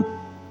of you.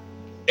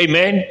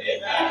 Amen.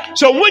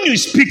 So when you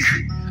speak,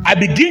 I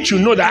begin to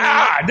know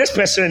that this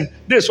person,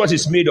 this is what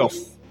it's made of.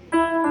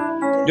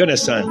 You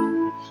understand?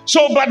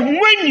 So, but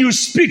when you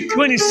speak,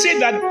 when you say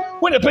that,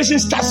 when a person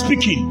starts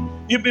speaking,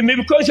 maybe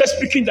because you're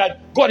speaking that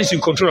God is in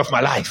control of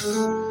my life.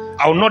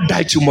 I will not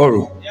die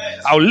tomorrow.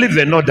 I will live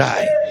and not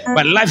die.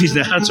 My life is in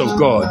the hands of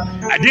God.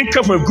 I didn't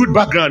come from a good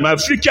background. My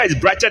future is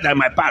brighter than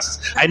my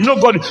past. I know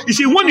God. You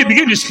see, when you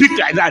begin to speak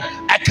like that,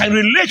 I can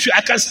relate to you.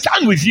 I can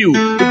stand with you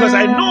because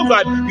I know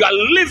that you are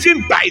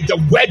living by the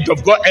word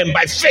of God and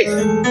by faith.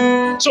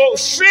 So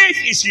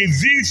faith is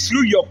revealed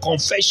through your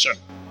confession.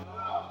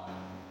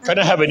 Can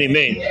I have an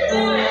amen?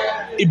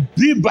 It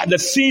be by the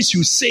things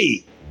you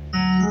say.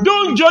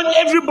 Don't join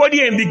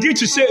everybody and begin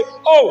to say,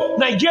 oh,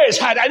 Nigeria is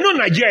hard. I know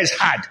Nigeria is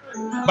hard,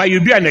 but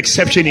you'll be an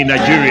exception in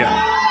Nigeria.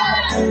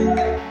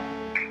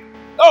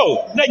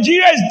 Oh,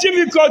 Nigeria is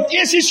difficult.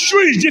 Yes, it's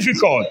true it's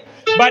difficult.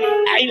 But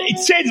it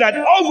says that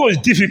although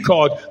it's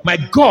difficult, my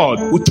God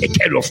will take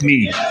care of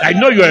me. I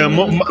know you are a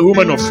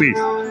woman of faith.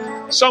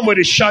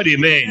 Somebody shout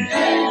amen.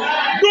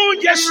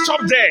 Don't just stop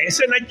there and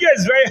say Nigeria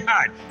is very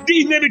hard.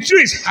 The maybe true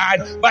is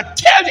hard,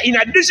 but in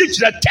addition to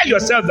that, tell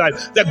yourself that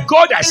the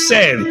God I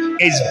serve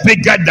is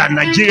bigger than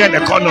Nigerian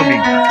economy.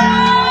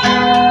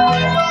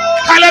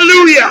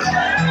 Hallelujah!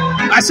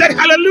 I said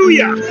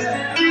hallelujah.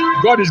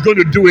 God is going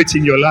to do it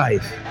in your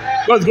life.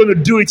 God's going to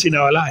do it in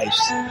our lives.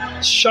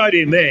 Shout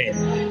amen.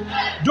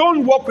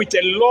 Don't walk with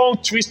a long,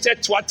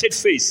 twisted, twatted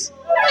face.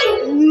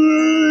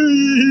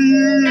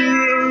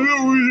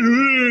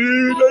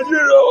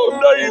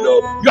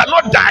 You are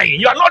not dying.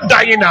 You are not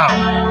dying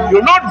now. You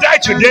will not die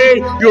today.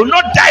 You will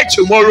not die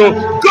tomorrow.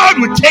 God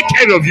will take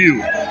care of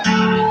you.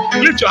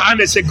 Lift your hand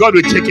and say, God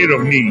will take care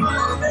of me.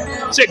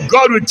 Say,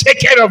 God will take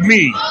care of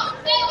me.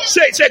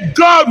 Say,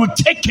 God will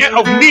take care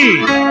of me.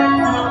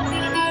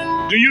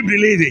 Do you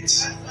believe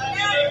it?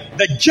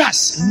 The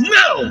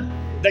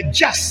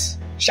just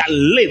shall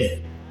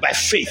live by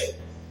faith.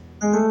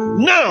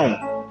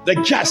 Now, the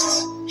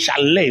just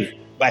shall live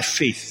by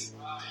faith.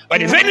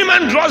 But if any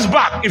man draws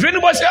back, if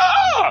anybody says,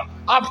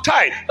 I'm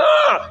tired,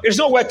 it's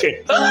not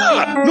working,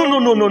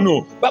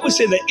 no. Bible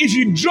says that if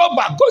you draw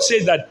back, God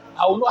says that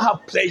I will not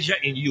have pleasure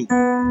in you.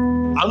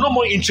 I'm not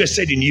more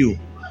interested in you.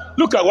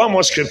 Look at one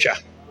more scripture.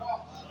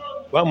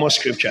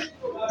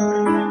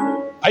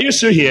 Are you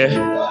still here?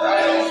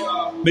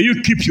 May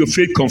you keep your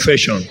faith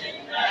confession.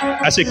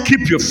 I say,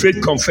 keep your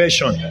faith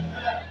confession.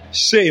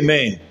 Say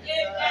amen.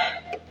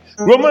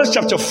 Romans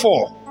chapter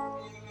 4.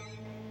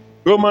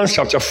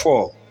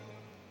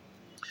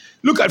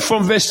 Look at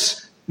from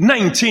verse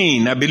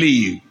 19, I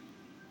believe.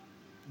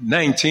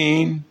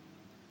 19.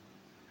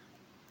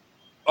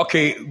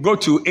 Okay, go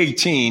to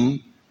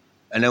 18,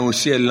 and then we'll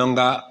see a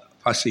longer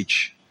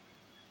passage.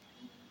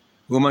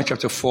 Romans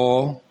chapter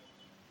 4.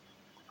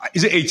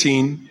 Is it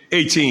 18?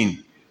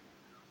 18.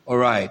 All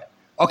right.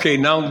 Okay,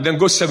 now then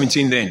go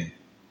 17 then.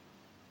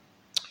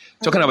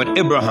 Talking about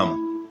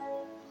Abraham.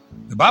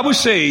 The Bible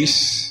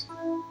says,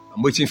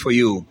 I'm waiting for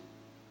you.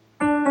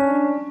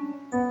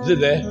 Is it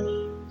there?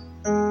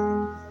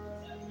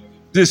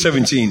 This is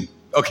 17.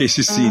 Okay,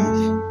 16.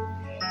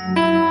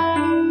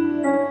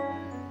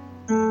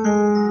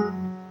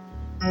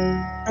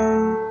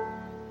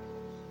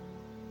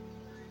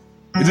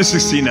 Is it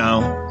 16 now?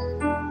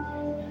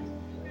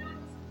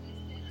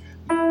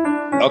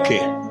 Okay.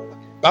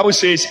 Bible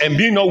says, and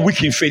being not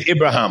weak in faith,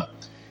 Abraham,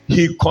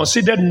 he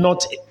considered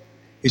not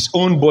his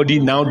own body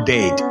now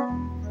dead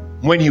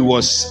when he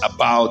was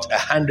about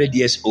 100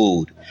 years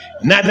old,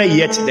 neither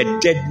yet the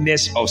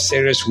deadness of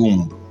Sarah's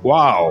womb.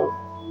 Wow.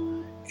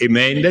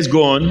 Amen. Let's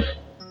go on.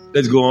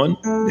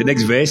 The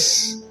next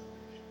verse.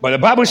 But the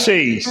Bible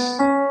says,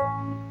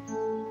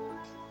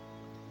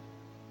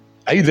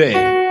 are you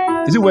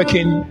there? Is it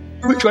working?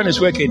 Which one is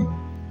working?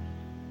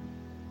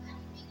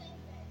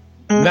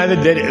 Now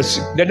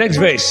the next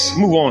verse.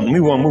 Move on.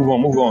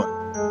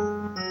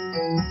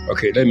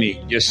 Okay, let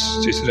me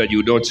just so that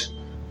you don't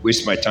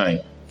waste my time.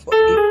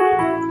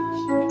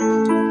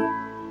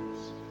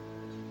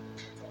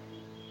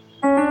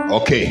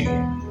 Okay,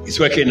 it's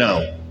working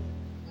now.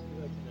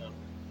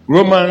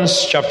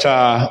 Romans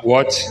chapter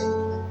what?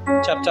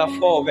 Chapter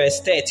 4,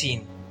 verse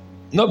 13.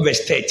 Not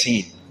verse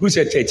 13. Who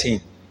said 13?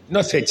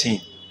 Not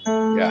 13.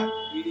 Yeah.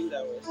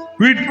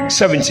 Read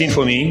 17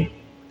 for me.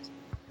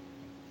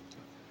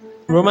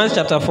 Romans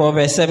chapter 4,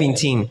 verse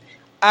 17.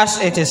 As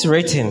it is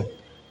written,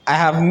 I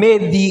have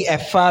made thee a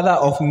father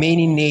of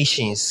many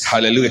nations.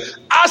 Hallelujah.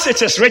 As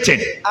it is written.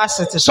 As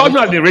it is something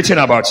written. has been written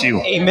about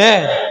you.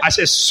 Amen. I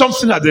said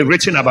something has been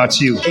written about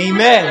you.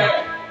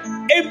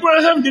 Amen.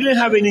 Abraham didn't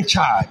have any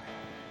child.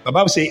 The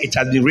Bible says it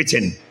has been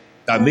written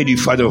that made you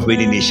father of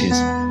many nations.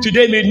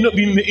 Today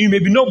you may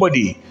be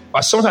nobody,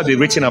 but something has been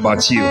written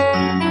about you.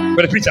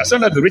 But Peter,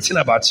 something has been written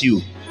about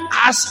you.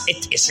 As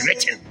it is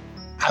written,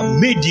 I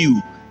made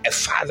you a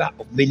father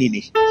of many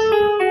nations.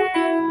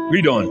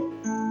 Read on.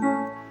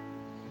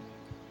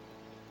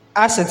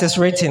 As it is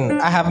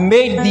written, I have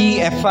made thee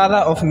a father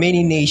of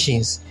many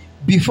nations,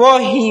 before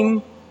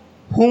him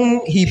whom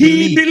he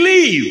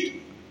believed.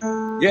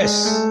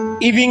 Yes.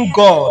 Even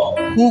God,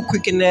 who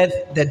quickeneth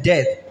the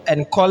dead,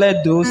 and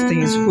calleth those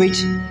things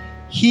which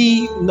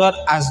he not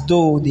as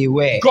though they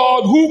were.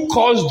 God who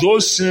caused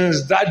those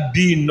things that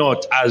be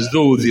not as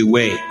though they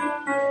were.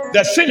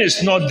 The thing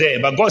is not there,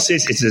 but God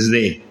says it is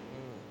there.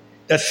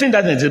 The thing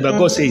that is there, but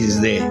God says it is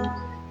there.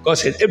 God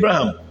said,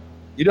 Abraham,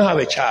 you don't have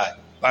a child,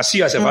 but I see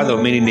you as a father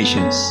of many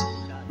nations.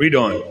 Read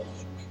on.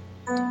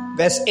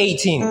 Verse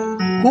 18.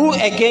 Who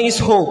against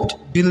hoped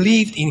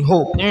believed in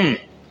hope,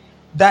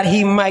 that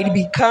he might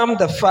become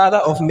the father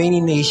of many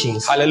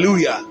nations.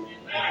 Hallelujah.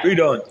 Read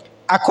on.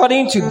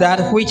 According to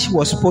that which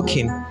was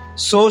spoken,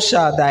 so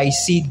shall thy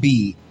seed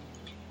be.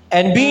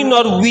 And being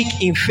not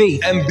weak in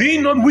faith.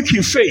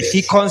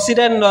 He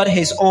considered not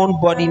his own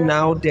body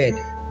now dead.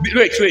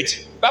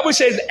 Wait. Bible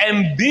says,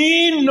 and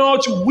being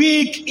not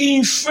weak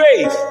in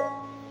faith,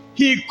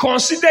 he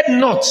considered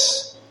not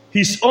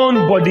his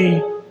own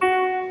body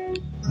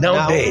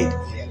now dead.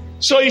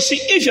 So you see,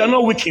 if you're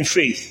not weak in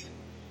faith,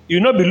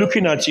 you'll not be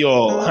looking at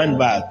your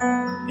handbag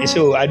and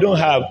say, I don't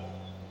have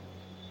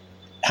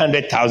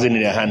 100,000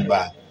 in a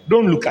handbag.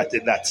 Don't look at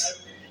that.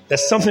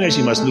 There's something else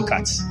you must look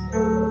at.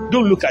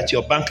 Don't look at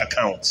your bank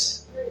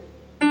accounts.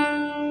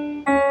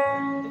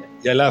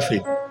 You're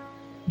laughing.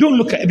 Don't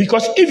look at it,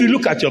 because if you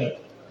look at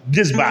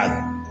this bag,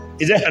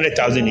 is there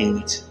 100,000 in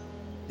it?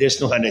 There's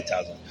no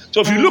 100,000.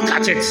 So if you look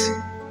at it,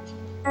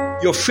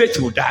 your faith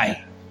will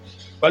die.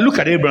 But look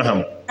at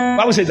Abraham. The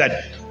Bible says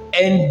that,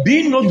 and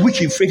being not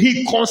weak in faith,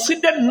 he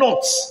considered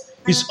not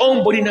his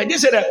own body. Now they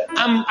said that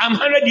I'm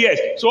 100 years,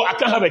 so I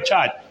can't have a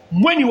child.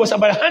 When he was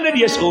about 100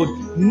 years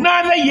old,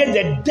 neither yet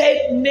the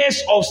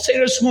deadness of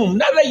Sarah's womb,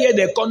 neither yet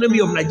the economy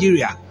of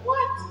Nigeria.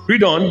 What?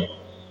 Read on.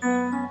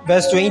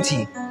 Verse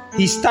 20.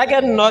 He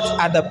staggered not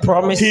at the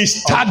promise. He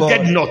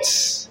staggered not.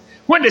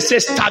 When they say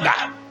stagger,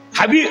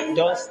 have you?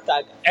 Don't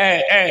stagger.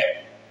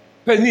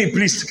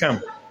 Please come.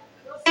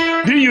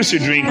 Did you used to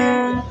drink?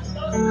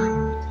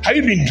 Have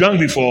you been drunk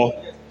before?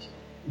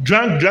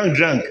 Drunk.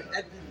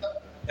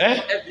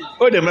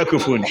 Hold the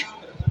microphone.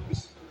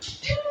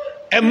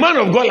 A man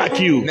of God like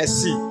you,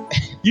 Merci.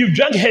 You've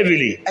drunk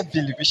heavily.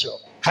 Heavily, Bishop.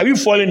 Have you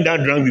fallen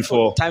down drunk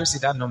before? Times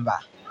with that number.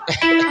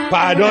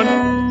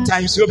 Pardon?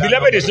 Times Your with that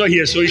beloved number. is not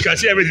here, so you can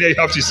see everything you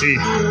have to say.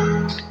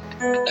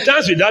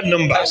 Times with that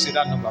number. Times with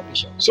that number,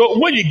 Bishop. So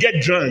when you get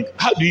drunk,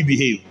 how do you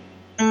behave?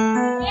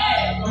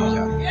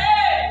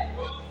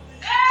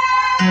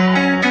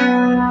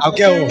 I'll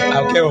get home.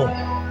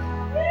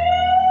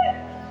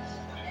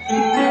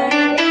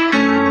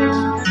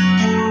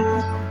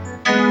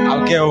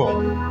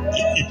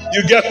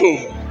 You get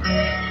home.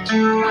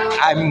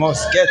 I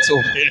must get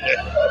home.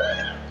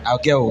 I'll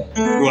get home.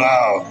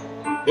 Wow.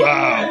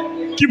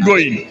 Keep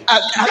going.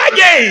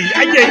 Again.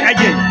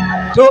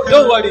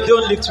 Don't worry,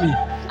 don't lift me.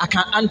 I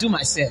can undo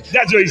myself.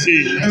 That's what you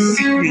say.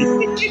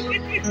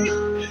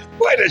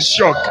 What a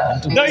shock.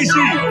 Now you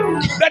see,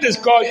 that is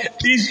called,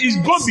 he's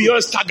gone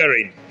beyond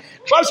staggering.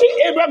 But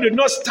Abraham did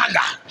not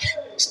stagger.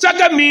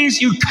 Stagger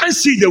means you can't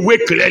see the way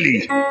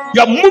clearly.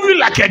 You're moving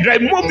like a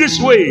drive. Move this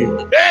way.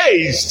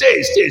 Hey,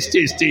 stay.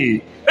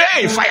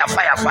 Hey, fire.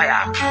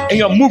 And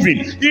you're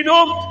moving. You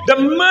know, the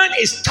man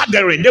is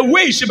staggering. The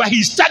way is, but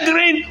he's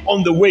staggering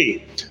on the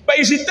way. But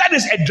you see, that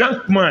is a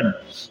drunk man.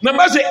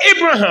 Number say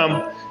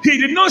Abraham, he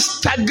did not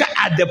stagger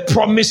at the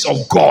promise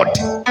of God.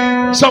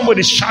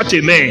 Somebody shout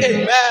amen.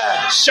 Amen.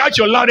 Shout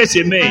your loudest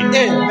amen.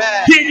 Amen.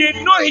 He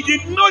did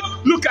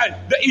not look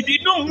at he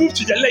did not move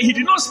to the left. He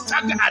did not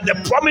stagger at the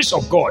promise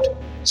of God.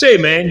 Say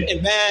amen.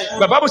 Amen.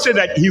 The Bible said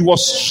that he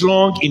was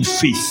strong in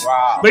faith.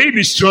 Wow. May he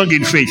be strong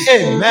in faith.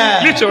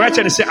 Amen. Lift your right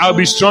hand and say, I'll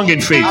be strong in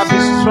faith. I'll be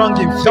strong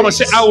in faith. Come on,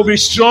 say, I will be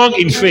strong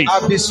in faith.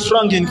 I'll be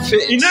strong in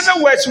faith. In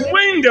other words,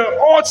 when the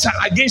odds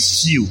are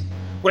against you,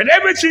 When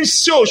everything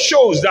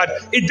shows that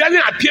it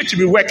doesn't appear to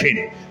be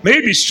working, may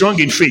you be strong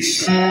in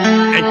faith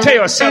and tell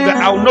yourself that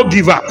I will not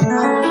give up.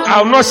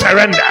 I will not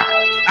surrender.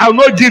 I will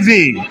not give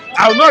in.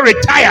 I will not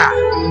retire.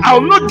 I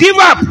will not give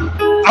up.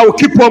 I will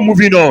keep on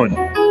moving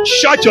on.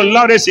 Shout your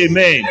loudest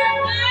amen.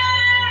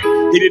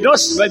 He did not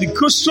survive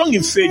because strong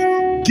in faith,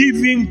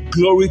 giving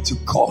glory to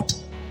God.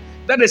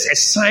 That is a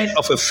sign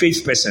of a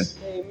faith person.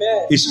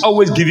 Amen. He's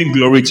always giving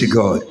glory to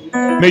God.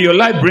 May your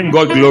life bring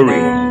God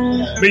glory.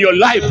 May your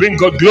life bring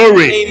God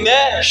glory.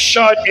 Amen.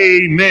 Shout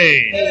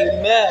amen.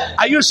 Amen.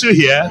 Are you still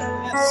here?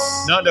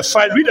 Yes. Now the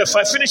 5, read the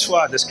 5, finish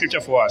for us, the scripture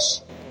for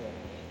us.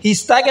 He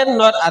staggered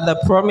not at the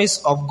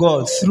promise of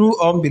God through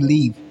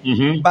unbelief,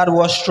 but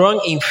was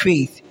strong in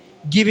faith,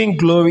 giving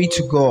glory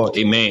to God.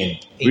 Amen.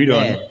 Read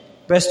Amen. on.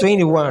 Verse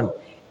 21.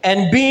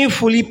 And being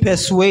fully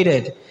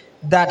persuaded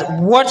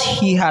that what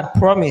he had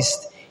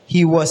promised,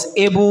 he was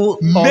able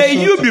also May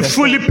you to be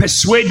perform. fully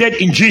persuaded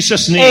in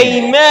Jesus'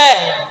 name.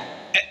 Amen.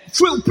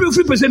 Fully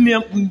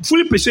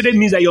persuaded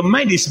means that your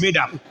mind is made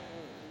up.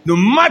 No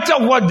matter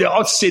what the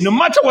odds say, no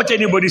matter what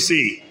anybody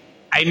say,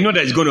 I know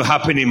that it's going to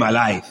happen in my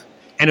life.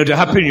 And it will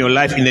happen in your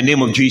life in the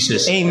name of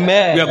Jesus.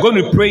 Amen. We are going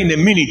to pray in a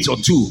minute or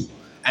two.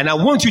 And I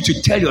want you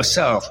to tell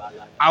yourself,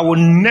 I will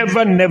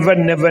never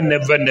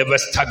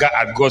stagger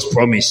at God's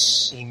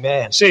promise.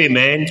 Amen. Say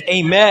amen.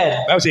 Amen.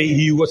 The Bible says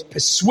he was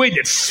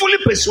persuaded, fully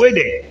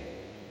persuaded,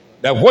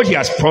 that what he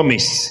has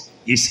promised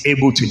is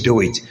able to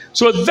do it.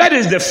 So that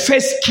is the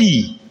first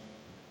key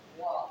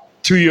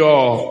to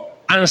your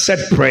answered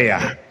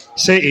prayer.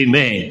 Say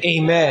amen.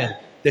 Amen.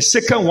 The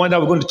second one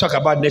that we're going to talk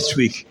about next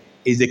week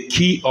is the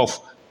key of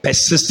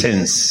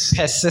persistence.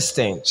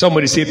 Persistence.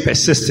 Somebody say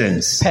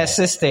persistence.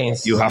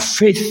 Persistence. You have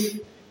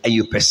faith and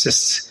you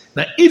persist.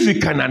 Now, if you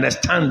can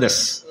understand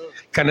this,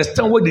 can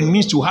understand what it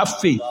means to have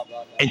faith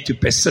and to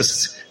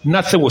persist,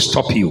 nothing will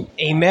stop you.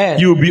 Amen.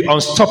 You will be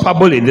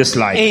unstoppable in this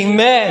life.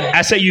 Amen.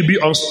 I say you'll be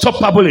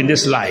unstoppable in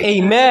this life.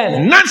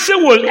 Amen.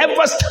 Nothing will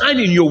ever stand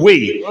in your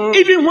way.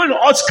 Even when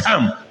odds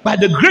come, by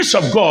the grace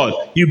of God,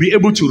 you'll be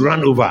able to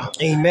run over.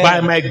 Amen.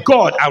 By my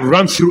God, I've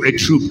run through a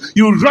troop.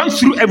 You run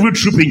through every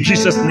troop in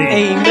Jesus'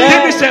 name. Amen.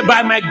 David said,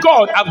 by my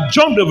God, I've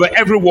jumped over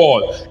every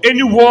wall.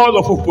 Any wall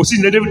of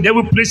opposition that the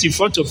devil placed in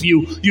front of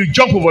you, you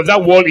jump over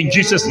that wall in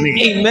Jesus' name.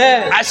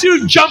 Amen. I see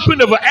you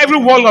jumping over every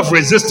wall of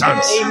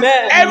resistance.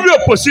 Amen. Every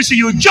opposition,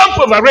 you jump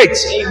over it.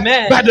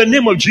 Amen. By the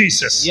name of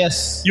Jesus.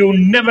 Yes. You'll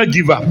never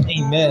give up.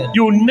 Amen.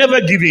 You'll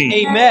never give in.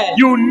 Amen.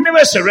 You'll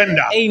never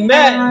surrender.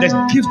 Amen.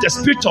 Give the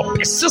spirit of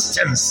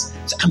persistence.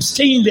 I'm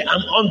staying there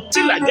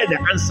until I get the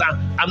answer.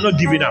 I'm not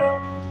giving up.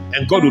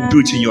 And God will do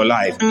it in your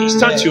life.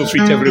 Stand to your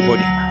feet,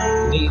 everybody.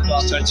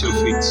 Stand to your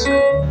feet.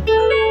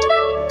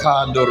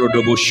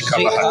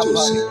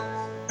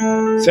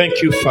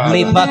 Thank you, Father.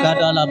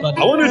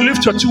 I want you to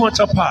lift your two hands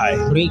up high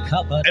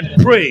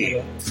and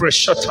pray for a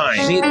short time.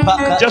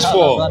 Just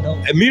for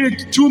a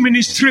minute, 2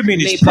 minutes, 3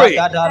 minutes. Pray.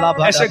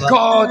 I said,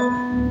 God,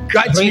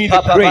 grant me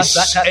the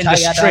grace and the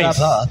strength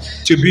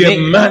to be a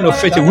man of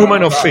faith, a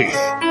woman of faith.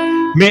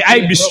 May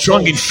I be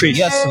strong in faith.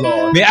 Yes,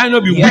 Lord. May I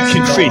not be weak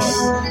in faith.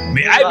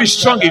 May I be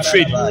strong in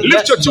faith.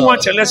 Lift your two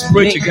hands and let's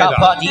pray together.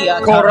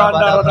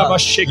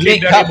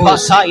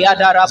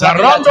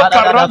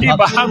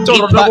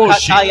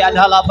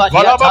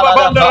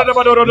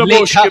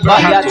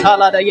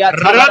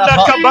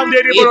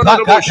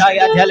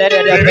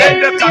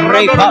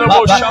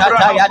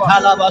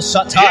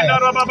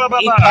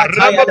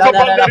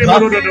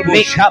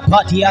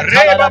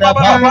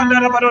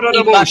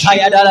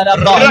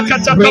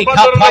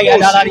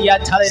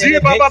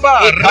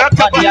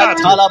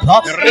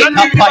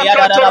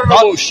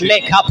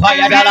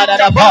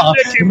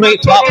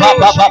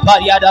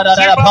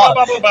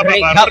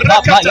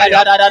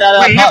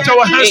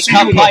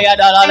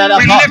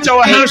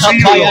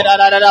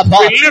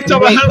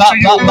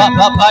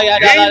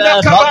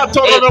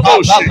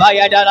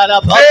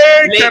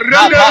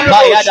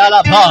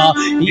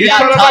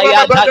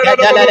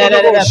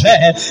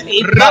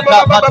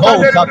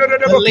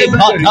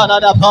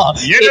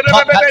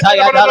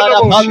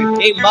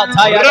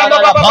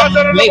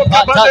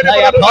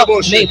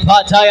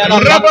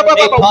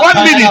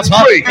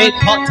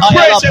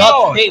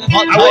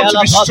 I want to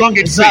be strong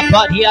in faith.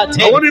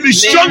 I want to be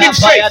strong in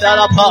faith.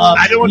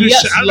 I don't want to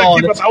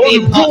give up. I want to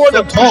go on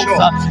the push.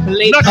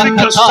 Nothing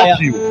can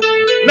stop you.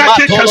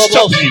 Nothing can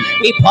stop you.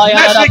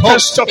 Nothing can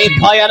stop you.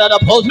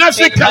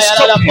 Nothing can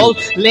stop you.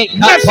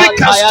 Nothing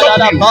can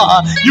stop you.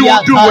 You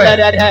will do well.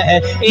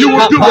 You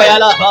will do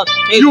well.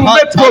 You will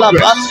make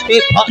progress.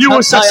 You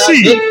will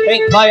succeed.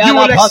 You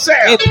will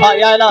excel.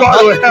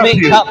 God will help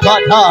you.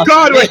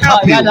 God will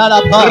help you.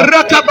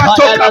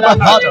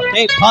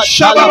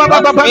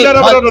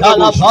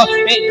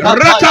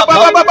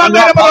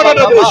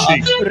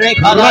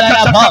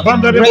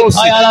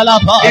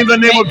 In the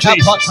name of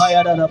Jesus.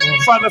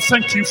 Father,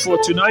 thank you for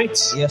tonight.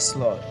 Yes,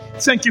 Lord.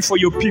 Thank you for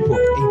your people.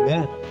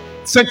 Amen.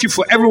 Thank you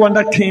for everyone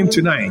that came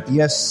tonight.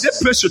 Yes.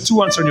 Just place your two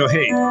hands on your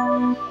head.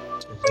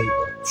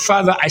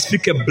 Father, I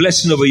speak a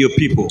blessing over your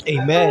people.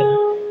 Amen.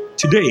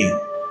 Today,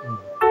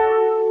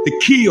 the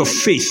key of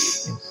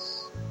faith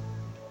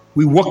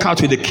we walk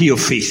out with the key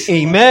of faith.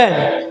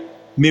 Amen.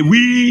 May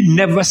we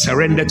never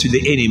surrender to the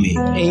enemy.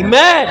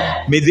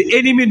 Amen. May the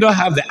enemy not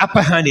have the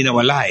upper hand in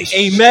our lives.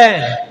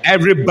 Amen.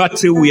 Every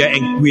battle we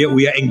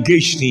are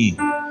engaged in,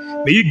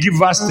 may you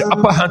give us the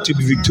upper hand to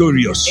be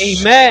victorious.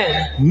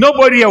 Amen.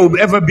 Nobody here will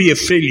ever be a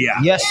failure.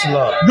 Yes,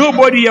 Lord.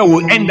 Nobody here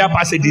will end up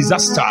as a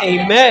disaster.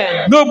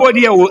 Amen.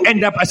 Nobody here will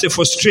end up as a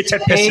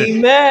frustrated person.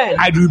 Amen.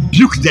 I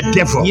rebuke the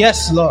devil.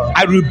 Yes, Lord.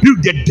 I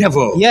rebuke the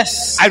devil.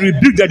 Yes. I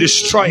rebuke the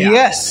destroyer.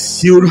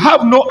 Yes. He will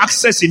have no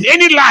access in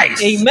any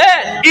life.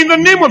 Amen. In the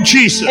name of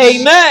Jesus.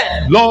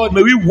 Amen. Lord,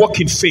 may we walk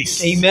in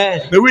faith.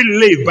 Amen. May we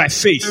live by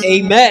faith.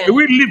 Amen. May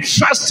we live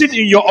trusting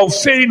in your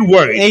unfailing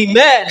word.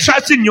 Amen.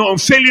 Trusting in your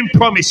unfailing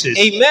promises.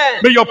 Amen.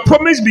 May your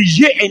promise be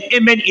yea and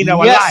amen in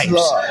our Yes, lives.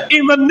 Lord.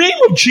 In the name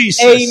of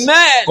Jesus.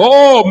 Amen.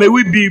 Oh, may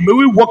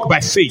we walk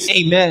by faith.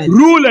 Amen.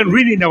 Rule and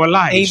reign in our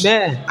lives.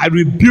 Amen. I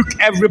rebuke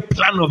every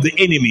plan of the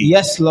enemy.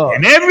 Yes, Lord.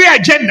 And every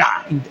agenda.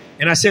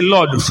 And I say,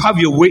 Lord, have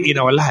your way in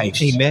our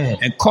lives. Amen.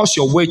 And cause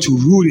your way to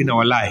rule in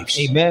our lives.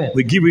 Amen.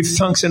 We give you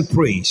thanks and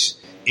praise.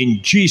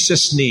 In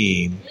Jesus'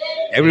 name.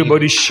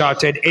 Everybody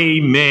shouted,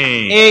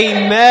 Amen.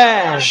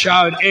 Amen.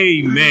 Shout,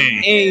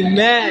 Amen.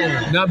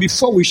 Amen. Now,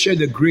 before we share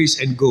the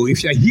grace and go,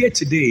 if you're here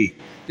today,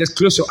 just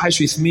close your eyes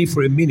with me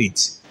for a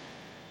minute.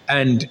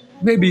 And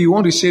maybe you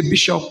want to say,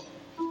 Bishop,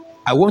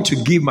 I want to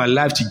give my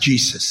life to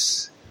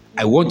Jesus.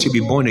 I want to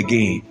be born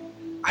again.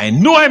 I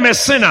know I'm a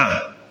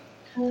sinner,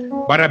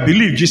 but I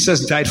believe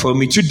Jesus died for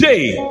me.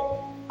 Today,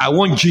 I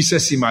want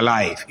Jesus in my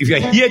life. If you're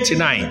here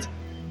tonight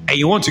and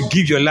you want to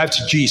give your life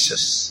to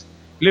Jesus,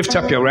 lift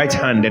up your right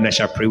hand and I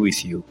shall pray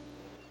with you.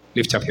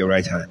 Lift up your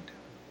right hand.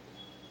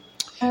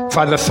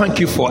 Father, thank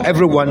you for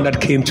everyone that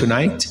came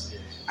tonight.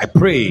 I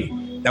pray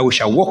that we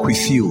shall walk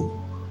with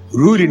you,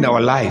 rule in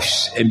our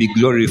lives, and be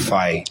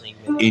glorified.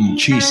 In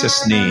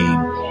Jesus' name.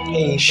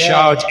 Amen.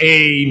 Shout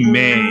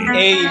Amen.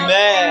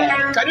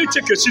 Amen. Can you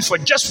take a seat for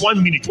just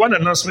 1 minute? One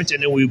announcement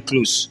and then we'll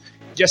close.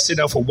 Just sit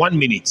down for 1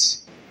 minute.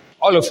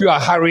 All of you are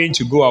hurrying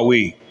to go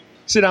away.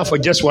 Sit down for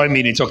just 1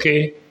 minute,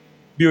 okay?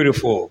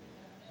 Beautiful.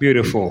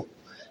 Beautiful.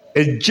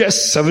 It's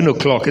just 7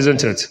 o'clock,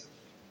 isn't it?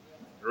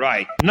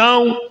 Right.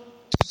 Now,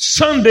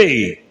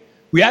 Sunday,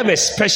 we have a special